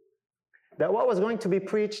conclude that what was going to be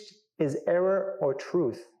preached is error or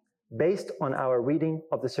truth based on our reading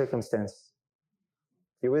of the circumstance.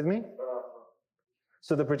 You with me?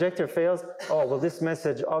 So the projector fails. Oh, well, this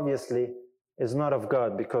message obviously is not of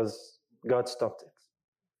God because God stopped it.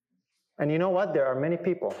 And you know what? There are many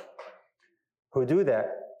people who do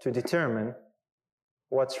that to determine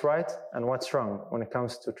what's right and what's wrong when it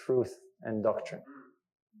comes to truth and doctrine.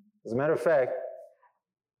 As a matter of fact,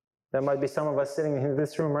 there might be some of us sitting in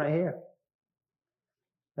this room right here.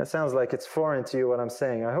 That sounds like it's foreign to you what I'm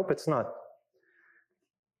saying. I hope it's not.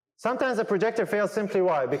 Sometimes the projector fails simply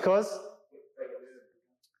why? Because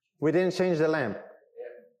we didn't change the lamp.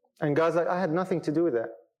 And God's like, I had nothing to do with that.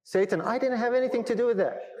 Satan, I didn't have anything to do with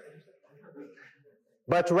that.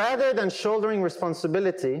 But rather than shouldering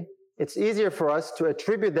responsibility, it's easier for us to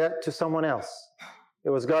attribute that to someone else. It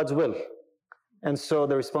was God's will. And so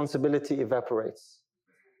the responsibility evaporates.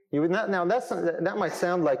 You would not, now that might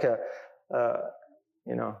sound like a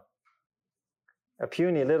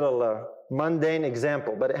puny little mundane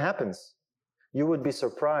example, but it happens. You would be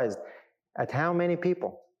surprised. at how many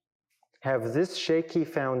people have this shaky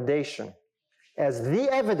foundation as the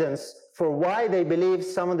evidence for why they believe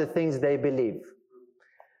some of the things they believe.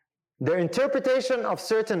 Their interpretation of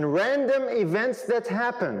certain random events that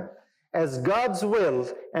happen as God's will,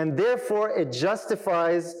 and therefore it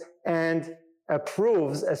justifies and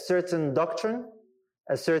approves a certain doctrine,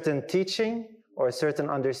 a certain teaching, or a certain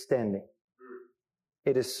understanding.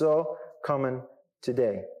 It is so common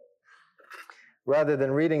today. Rather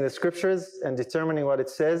than reading the scriptures and determining what it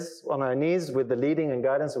says on our knees with the leading and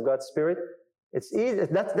guidance of God's Spirit, it's easy.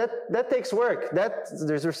 That takes work.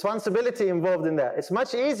 There's responsibility involved in that. It's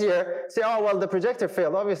much easier to say, oh, well, the projector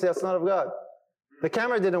failed. Obviously, that's not of God. The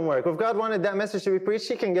camera didn't work. If God wanted that message to be preached,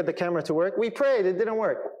 He can get the camera to work. We prayed. It didn't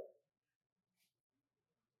work.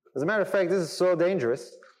 As a matter of fact, this is so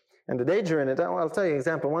dangerous. And the danger in it, I'll tell you an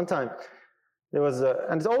example. One time, there was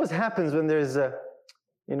and it always happens when there's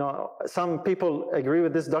some people agree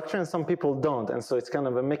with this doctrine and some people don't. And so it's kind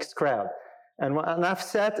of a mixed crowd. And I've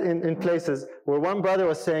sat in places where one brother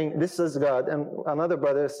was saying, this is God, and another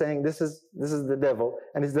brother is saying, this is the devil.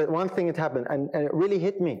 And it's the one thing that happened. And it really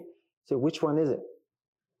hit me. So which one is it?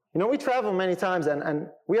 We travel many times and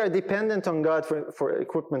we are dependent on God for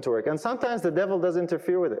equipment to work. And sometimes the devil does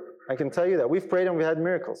interfere with it. I can tell you that. We've prayed and we had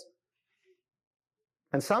miracles.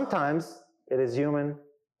 And sometimes it is human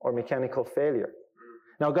or mechanical failure.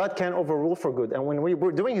 Now, God can overrule for good. And when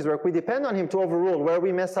we're doing His work, we depend on Him to overrule where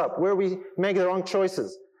we mess up, where we make the wrong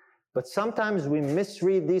choices. But sometimes we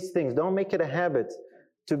misread these things. Don't make it a habit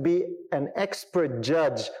to be an expert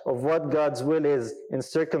judge of what God's will is in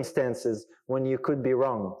circumstances when you could be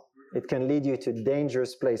wrong. It can lead you to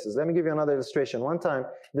dangerous places. Let me give you another illustration. One time,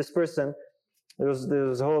 this person, there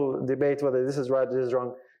was a whole debate whether this is right or this is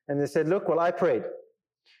wrong. And they said, look, well, I prayed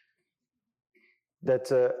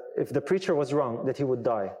that if the preacher was wrong, that he would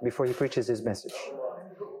die before he preaches his message.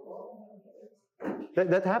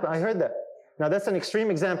 That happened. I heard that. Now, that's an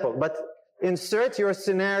extreme example, but insert your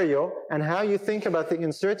scenario and how you think about things.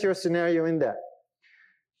 Insert your scenario in that.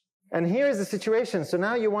 And here is the situation. So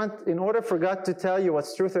now you want, in order for God to tell you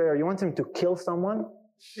what's truth or error, you want Him to kill someone?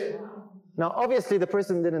 Now, obviously, the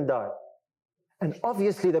person didn't die. And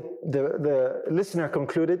obviously, the listener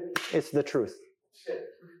concluded it's the truth.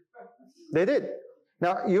 They did.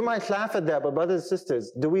 Now, you might laugh at that, but brothers and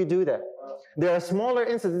sisters, do we do that? There are smaller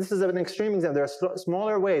instances. This is an extreme example. There are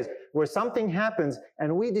smaller ways where something happens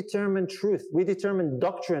and we determine truth. We determine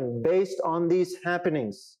doctrine based on these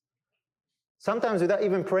happenings. Sometimes without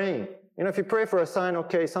even praying. If you pray for a sign,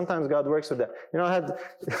 okay, sometimes God works with that.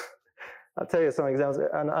 I'll tell you some examples.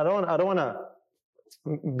 And I don't want to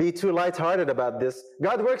be too lighthearted about this.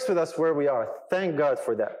 God works with us where we are. Thank God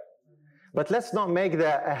for that. But let's not make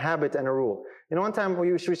that a habit and a rule. One time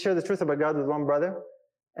we shared the truth about God with one brother,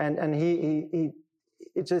 and he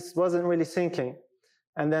it just wasn't really sinking.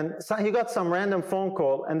 And then he got some random phone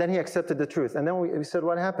call, and then he accepted the truth. And then we said,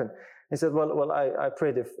 what happened? He said, well, I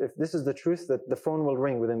prayed if this is the truth, that the phone will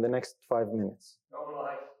ring within the next 5 minutes.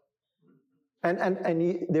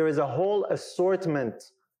 And there is a whole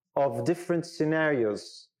assortment of different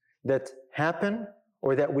scenarios that happen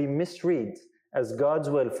or that we misread as God's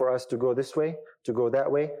will for us to go this way, to go that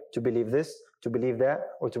way, to believe this, to believe that,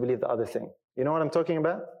 or to believe the other thing. You know what I'm talking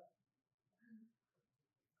about?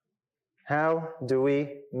 How do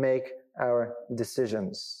we make our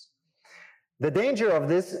decisions? The danger of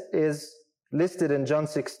this is listed in John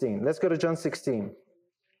 16. Let's go to John 16.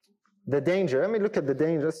 The danger. Let me look at the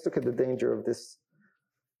danger. Let's look at the danger of this.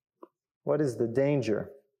 What is the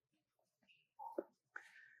danger?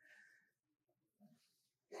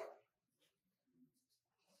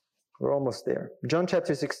 We're almost there. John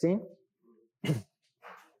chapter 16,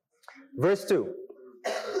 verse 2.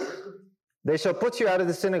 They shall put you out of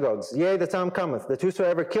the synagogues. Yea, the time cometh, that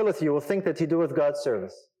whosoever killeth you will think that he doeth God's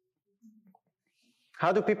service.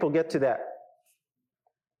 How do people get to that?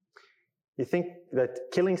 You think that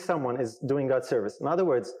killing someone is doing God's service. In other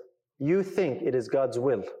words, you think it is God's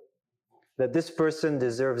will that this person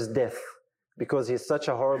deserves death because he is such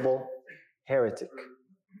a horrible heretic.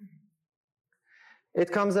 It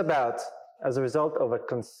comes about as a result of a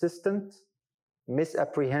consistent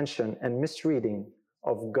misapprehension and misreading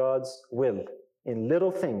of God's will in little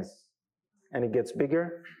things. And it gets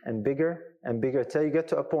bigger and bigger and bigger until you get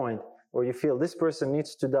to a point where you feel this person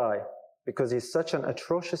needs to die because he's such an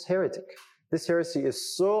atrocious heretic. This heresy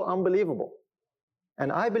is so unbelievable. And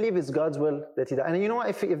I believe it's God's will that he died. And you know what?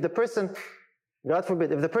 If the person, God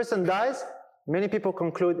forbid, if the person dies, many people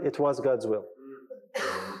conclude it was God's will.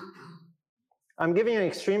 I'm giving you an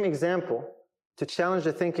extreme example to challenge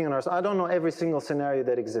the thinking on ours. I don't know every single scenario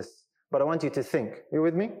that exists, but I want you to think. You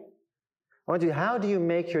with me? How do you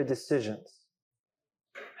make your decisions?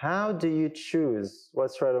 How do you choose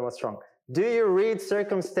what's right and what's wrong? Do you read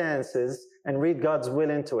circumstances and read God's will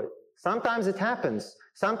into it? Sometimes it happens.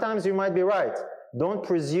 Sometimes you might be right. Don't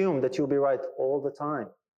presume that you'll be right all the time.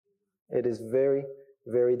 It is very,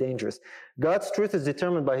 very dangerous. God's truth is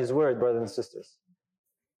determined by His word, brothers and sisters.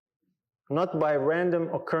 Not by random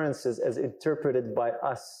occurrences as interpreted by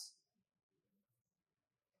us.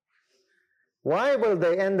 Why will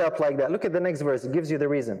they end up like that? Look at the next verse. It gives you the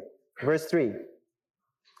reason. Verse 3.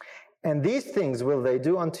 And these things will they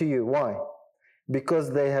do unto you. Why?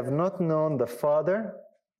 Because they have not known the Father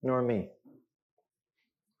nor me.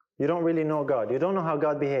 You don't really know God. You don't know how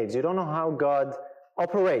God behaves. You don't know how God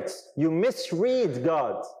operates. You misread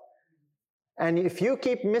God. And if you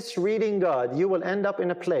keep misreading God, you will end up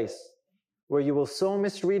in a place where you will so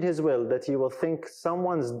misread His will that you will think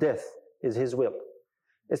someone's death is His will.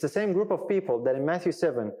 It's the same group of people that in Matthew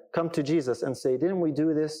 7 come to Jesus and say, didn't we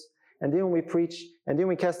do this? And didn't we preach? And didn't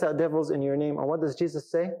we cast out devils in your name? And what does Jesus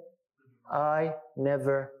say? I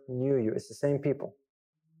never knew you. It's the same people.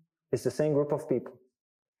 It's the same group of people.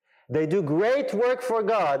 They do great work for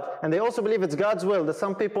God, and they also believe it's God's will that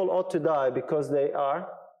some people ought to die because they are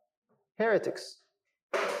heretics.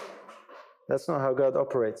 That's not how God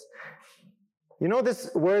operates. You know this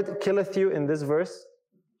word killeth you in this verse?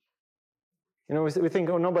 You know, we think,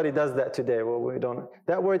 oh, nobody does that today. Well, we don't.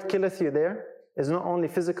 That word killeth you there is not only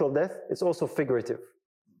physical death, it's also figurative.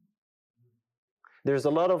 There's a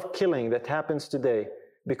lot of killing that happens today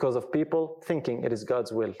because of people thinking it is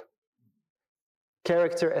God's will.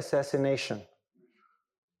 Character assassination.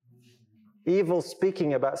 Evil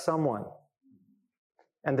speaking about someone.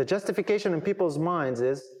 And the justification in people's minds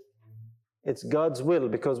is, it's God's will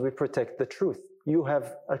because we protect the truth. You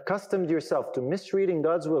have accustomed yourself to misreading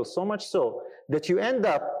God's will so much so that you end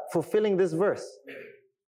up fulfilling this verse.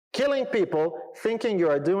 Killing people thinking you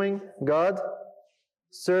are doing God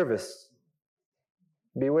service.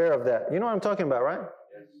 Beware of that. You know what I'm talking about, right?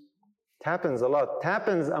 Yes. It happens a lot. It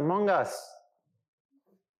happens among us.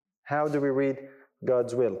 How do we read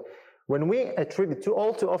God's will? When we attribute, too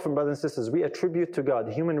often, brothers and sisters, we attribute to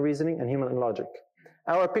God human reasoning and human logic.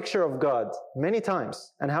 Our picture of God, many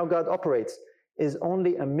times, and how God operates, is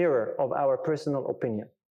only a mirror of our personal opinion.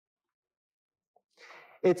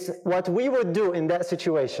 It's what we would do in that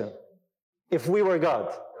situation if we were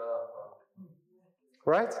God.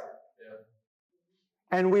 Right?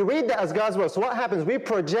 Yeah. And we read that as God's will. So what happens? We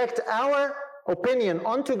project our opinion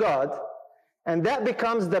onto God, and that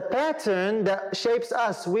becomes the pattern that shapes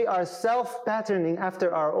us. We are self-patterning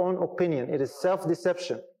after our own opinion. It is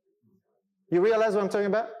self-deception. You realize what I'm talking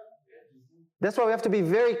about? That's why we have to be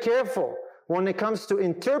very careful when it comes to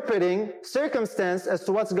interpreting circumstance as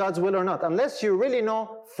to what's God's will or not. Unless you really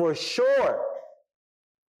know for sure,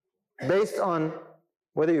 based on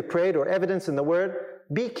whether you prayed or evidence in the Word,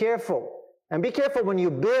 be careful. And be careful when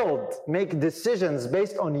you make decisions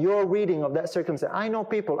based on your reading of that circumstance. I know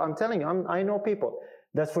people, I'm telling you, I know people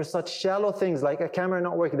that for such shallow things like a camera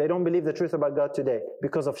not working, they don't believe the truth about God today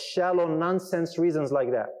because of shallow nonsense reasons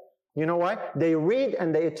like that. You know why? They read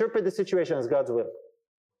and they interpret the situation as God's will.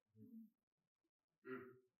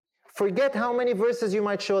 Forget how many verses you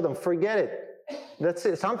might show them. Forget it. That's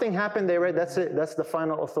it. Something happened, they read, that's it. That's the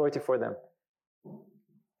final authority for them.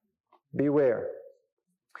 Beware.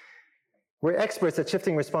 We're experts at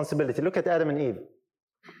shifting responsibility. Look at Adam and Eve.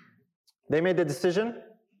 They made the decision,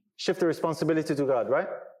 shift the responsibility to God, right?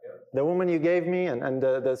 Yeah. The woman you gave me and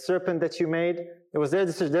the serpent that you made, it was their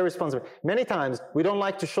decision, their responsibility. Many times, we don't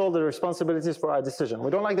like to shoulder the responsibilities for our decision. We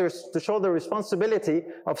don't like to shoulder the responsibility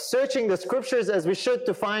of searching the scriptures as we should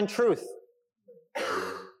to find truth.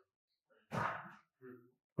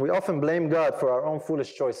 We often blame God for our own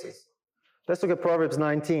foolish choices. Let's look at Proverbs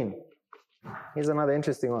 19. Here's another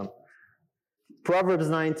interesting one. Proverbs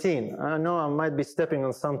 19. I know I might be stepping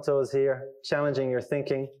on some toes here, challenging your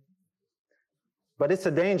thinking. But it's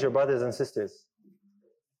a danger, brothers and sisters.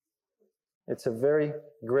 It's a very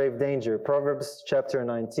grave danger. Proverbs chapter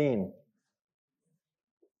 19.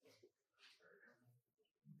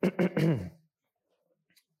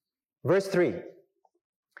 Verse 3.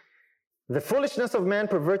 The foolishness of man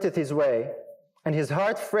perverteth his way, and his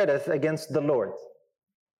heart fretteth against the Lord.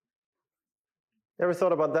 Ever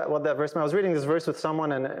thought about that? What that verse meant? I was reading this verse with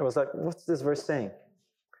someone, and it was like, what's this verse saying?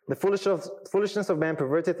 The foolishness of man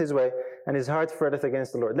perverteth his way, and his heart fretteth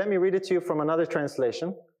against the Lord. Let me read it to you from another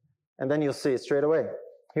translation, and then you'll see it straight away.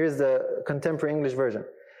 Here's the contemporary English version.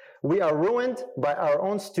 We are ruined by our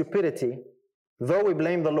own stupidity, though we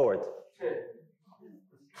blame the Lord.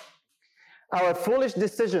 Our foolish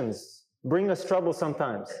decisions bring us trouble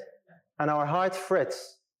sometimes, and our heart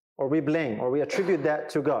frets or we blame, or we attribute that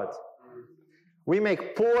to God. We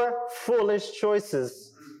make poor, foolish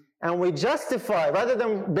choices, and we justify, rather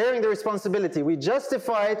than bearing the responsibility, we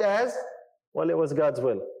justify it as, well, it was God's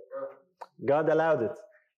will. God allowed it.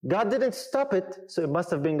 God didn't stop it, so it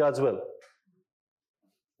must have been God's will.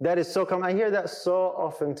 That is so common. I hear that so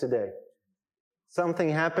often today. Something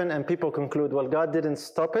happened and people conclude, well, God didn't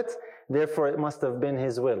stop it, therefore it must have been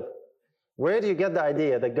His will. Where do you get the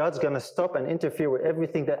idea that God's going to stop and interfere with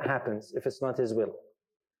everything that happens if it's not His will?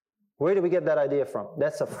 Where do we get that idea from?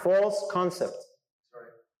 That's a false concept.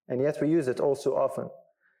 And yet we use it all so often.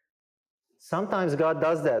 Sometimes God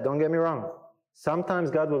does that, don't get me wrong. Sometimes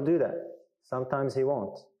God will do that. Sometimes He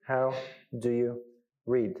won't. How do you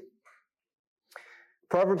read?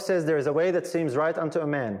 Proverbs says there is a way that seems right unto a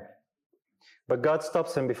man, but God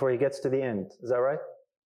stops him before he gets to the end. Is that right?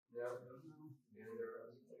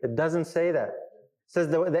 It doesn't say that. It says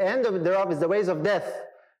the end of thereof is the ways of death.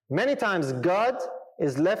 Many times God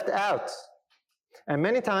is left out. And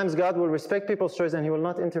many times God will respect people's choice and He will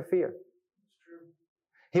not interfere.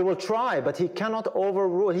 He will try, but He cannot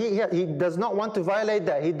overrule. He does not want to violate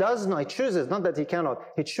that. He does not. He chooses, not that He cannot.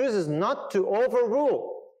 He chooses not to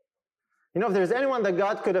overrule. You know, if there's anyone that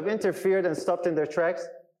God could have interfered and stopped in their tracks,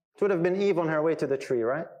 it would have been Eve on her way to the tree,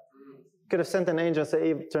 right? Could have sent an angel and said,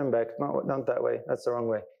 Eve, turn back. No, not that way. That's the wrong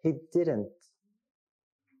way. He didn't.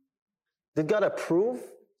 Did God approve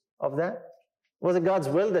of that? Was it God's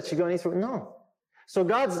will that she go and eat fruit? No. So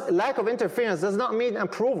God's lack of interference does not mean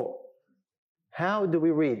approval. How do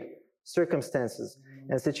we read circumstances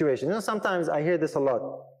and situations? You know, sometimes I hear this a lot.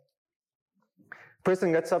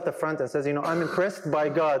 Person gets up the front and says, you know, I'm impressed by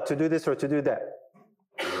God to do this or to do that.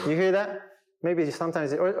 You hear that? Maybe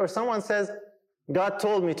sometimes, or someone says, God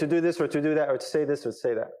told me to do this or to do that, or to say this or to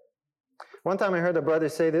say that. One time I heard a brother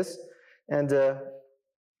say this, and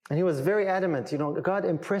he was very adamant, you know, God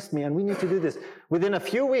impressed me and we need to do this. Within a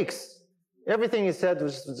few weeks, everything he said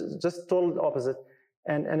was just total opposite,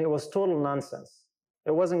 and it was total nonsense.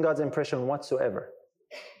 It wasn't God's impression whatsoever.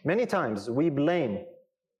 Many times we blame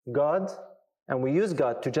God and we use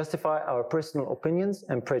God to justify our personal opinions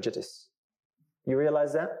and prejudice. You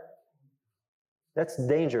realize that? That's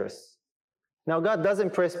dangerous. Now, God does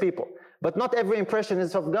impress people, but not every impression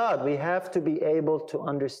is of God. We have to be able to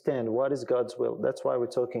understand what is God's will. That's why we're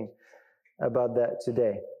talking about that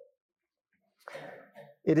today.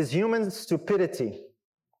 It is human stupidity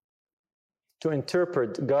to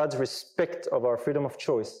interpret God's respect of our freedom of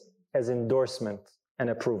choice as endorsement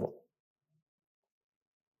and approval.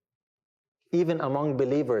 Even among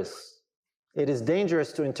believers, it is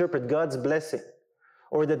dangerous to interpret God's blessing,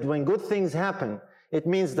 or that when good things happen, it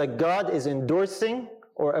means that God is endorsing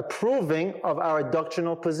or approving of our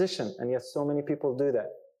doctrinal position. And yet so many people do that.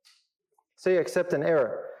 Say you accept an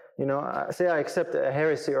error. You know, say I accept a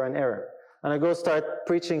heresy or an error. And I go start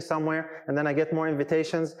preaching somewhere, and then I get more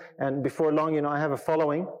invitations, and before long, you know, I have a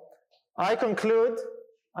following. I conclude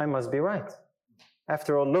I must be right.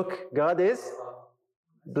 After all, look, God is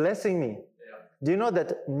blessing me. Do you know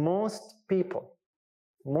that most people,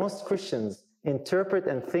 most Christians, interpret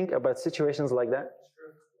and think about situations like that?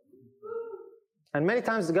 And many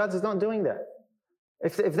times God is not doing that.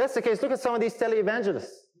 If that's the case, look at some of these televangelists.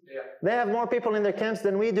 Yeah. They have more people in their camps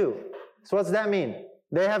than we do. So what's that mean?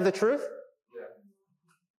 They have the truth? Yeah.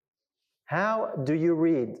 How do you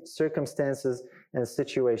read circumstances and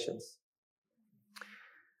situations?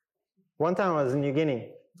 One time I was in New Guinea.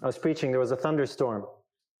 I was preaching. There was a thunderstorm.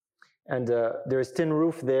 And there is tin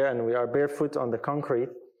roof there, and we are barefoot on the concrete.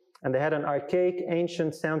 And they had an archaic,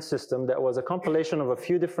 ancient sound system that was a compilation of a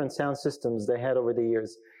few different sound systems they had over the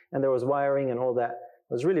years. And there was wiring and all that.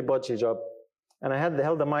 It was really bodgy job. And I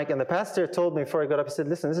held the mic, and the pastor told me before I got up, he said,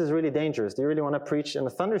 listen, this is really dangerous. Do you really want to preach in a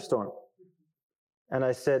thunderstorm? And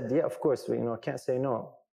I said, yeah, of course, I can't say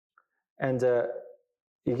no. And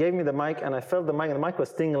he gave me the mic, and I felt the mic, and the mic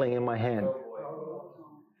was tingling in my hand.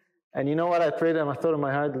 And you know what I prayed, and I thought in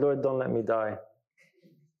my heart, Lord, don't let me die.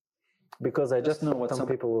 Because I just know what some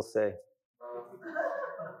people will say.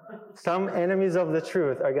 Some enemies of the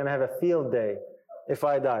truth are going to have a field day if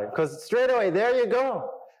I die. Because straight away, there you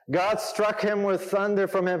go. God struck him with thunder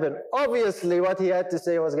from heaven. Obviously, what he had to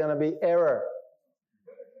say was going to be error.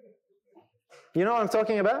 You know what I'm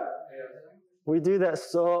talking about? We do that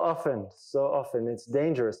so often. It's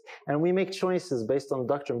dangerous. And we make choices based on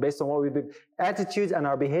doctrine, based on what we do. Attitudes and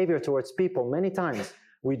our behavior towards people, many times,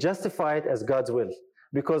 we justify it as God's will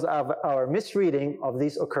because of our misreading of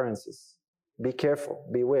these occurrences. Be careful,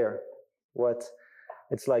 beware.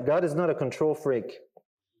 It's like God is not a control freak.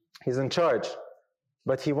 He's in charge,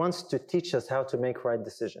 but he wants to teach us how to make right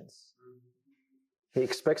decisions. He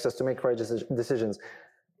expects us to make right decisions.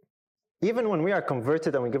 Even when we are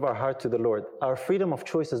converted and we give our heart to the Lord, our freedom of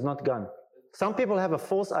choice is not gone. Some people have a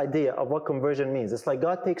false idea of what conversion means. It's like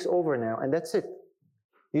God takes over now, and that's it.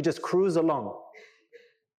 You just cruise along.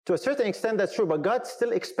 To a certain extent, that's true, but God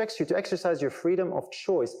still expects you to exercise your freedom of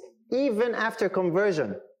choice, even after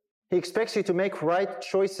conversion. He expects you to make right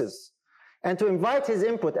choices and to invite His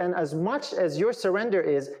input. And as much as your surrender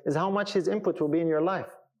is how much His input will be in your life.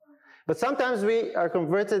 But sometimes we are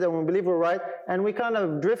converted and we believe we're right, and we kind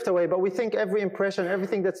of drift away, but we think every impression,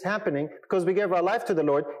 everything that's happening, because we gave our life to the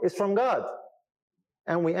Lord, is from God.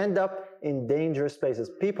 And we end up in dangerous places.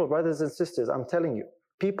 People, brothers and sisters, I'm telling you,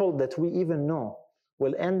 people that we even know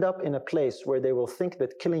will end up in a place where they will think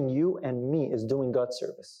that killing you and me is doing God's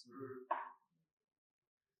service.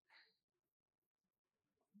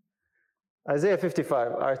 Isaiah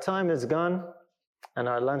 55, our time is gone and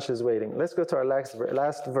our lunch is waiting. Let's go to our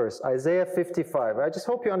last verse, Isaiah 55. I just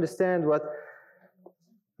hope you understand what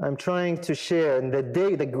I'm trying to share and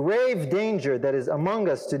the grave danger that is among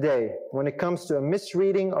us today when it comes to a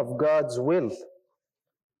misreading of God's will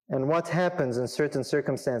and what happens in certain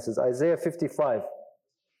circumstances. Isaiah 55,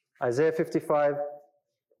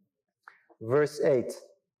 verse 8.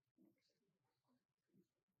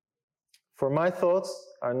 For my thoughts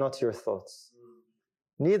are not your thoughts,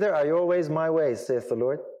 neither are your ways my ways, saith the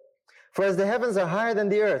Lord. For as the heavens are higher than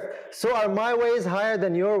the earth, so are my ways higher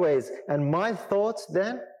than your ways, and my thoughts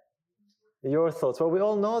than your thoughts. Well, we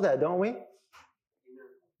all know that, don't we?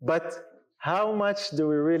 But how much do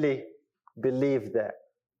we really believe that?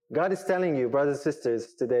 God is telling you, brothers and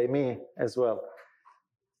sisters, today, me as well,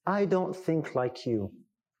 I don't think like you.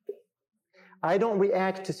 I don't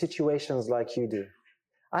react to situations like you do.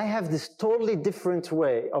 I have this totally different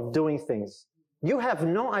way of doing things. You have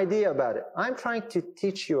no idea about it. I'm trying to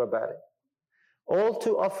teach you about it. All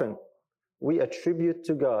too often, we attribute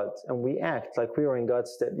to God and we act like we were in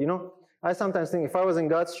God's stead. You know, I sometimes think if I was in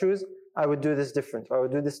God's shoes, I would do this different, or I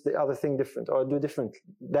would do this the other thing different, or I'd do different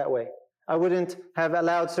that way. I wouldn't have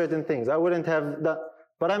allowed certain things. I wouldn't have done.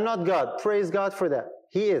 But I'm not God. Praise God for that.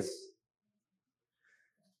 He is.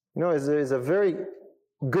 You know, there is a very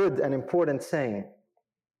good and important saying.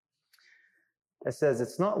 It says,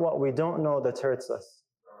 it's not what we don't know that hurts us,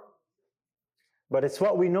 but it's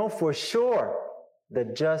what we know for sure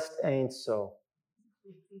that just ain't so.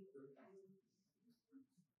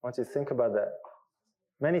 I want you to think about that.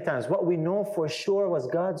 Many times, what we know for sure was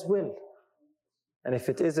God's will. And if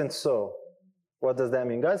it isn't so, what does that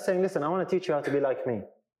mean? God's saying, listen, I want to teach you how to be like me.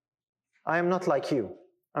 I am not like you.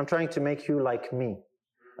 I'm trying to make you like me.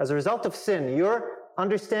 As a result of sin, your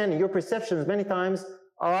understanding, your perceptions many times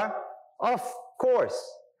are off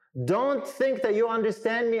course. Don't think that you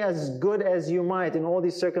understand me as good as you might in all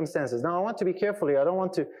these circumstances. Now, I want to be careful here. I don't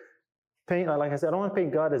want to paint, like I said, I don't want to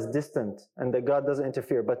paint God as distant and that God doesn't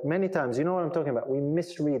interfere. But many times, you know what I'm talking about? We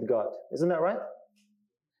misread God. Isn't that right?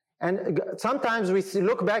 And sometimes we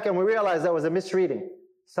look back and we realize that was a misreading.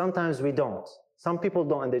 Sometimes we don't. Some people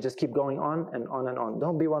don't, and they just keep going on and on and on.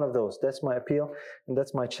 Don't be one of those. That's my appeal, and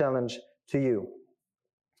that's my challenge to you.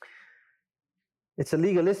 It's a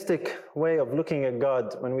legalistic way of looking at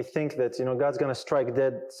God when we think that, you know, God's going to strike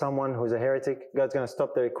dead someone who's a heretic. God's going to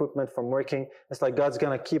stop their equipment from working. It's like God's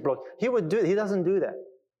going to keep... He doesn't do that.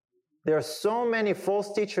 There are so many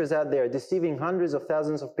false teachers out there deceiving hundreds of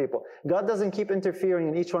thousands of people. God doesn't keep interfering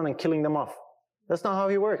in each one and killing them off. That's not how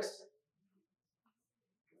He works.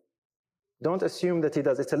 Don't assume that He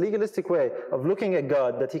does. It's a legalistic way of looking at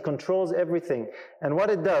God, that He controls everything. And what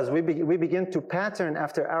it does, we begin to pattern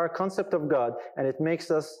after our concept of God, and it makes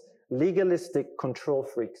us legalistic control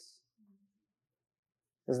freaks.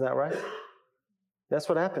 Isn't that right? That's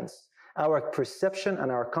what happens. Our perception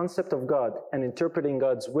and our concept of God and interpreting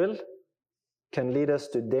God's will can lead us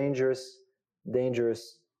to dangerous,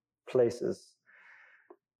 dangerous places.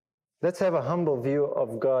 Let's have a humble view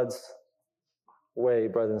of God's way,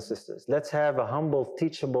 brothers and sisters. Let's have a humble,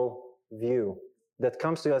 teachable view that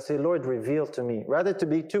comes to God and say, Lord, reveal to me. Rather to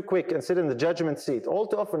be too quick and sit in the judgment seat. All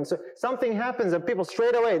too often, so something happens and people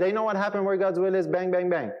straight away, they know what happened, where God's will is, bang, bang,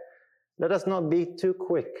 bang. Let us not be too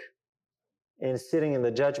quick in sitting in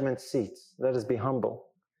the judgment seat. Let us be humble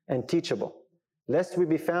and teachable. Lest we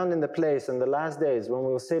be found in the place in the last days when we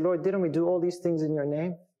will say, Lord, didn't we do all these things in your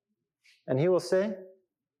name? And He will say,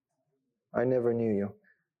 I never knew you.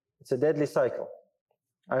 It's a deadly cycle.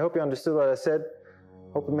 I hope you understood what I said.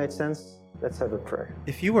 Hope it made sense. Let's have a prayer.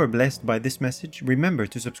 If you were blessed by this message, remember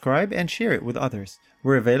to subscribe and share it with others.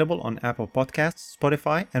 We're available on Apple Podcasts,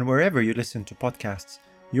 Spotify, and wherever you listen to podcasts.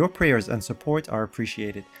 Your prayers and support are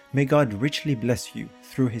appreciated. May God richly bless you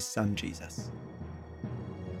through His Son, Jesus.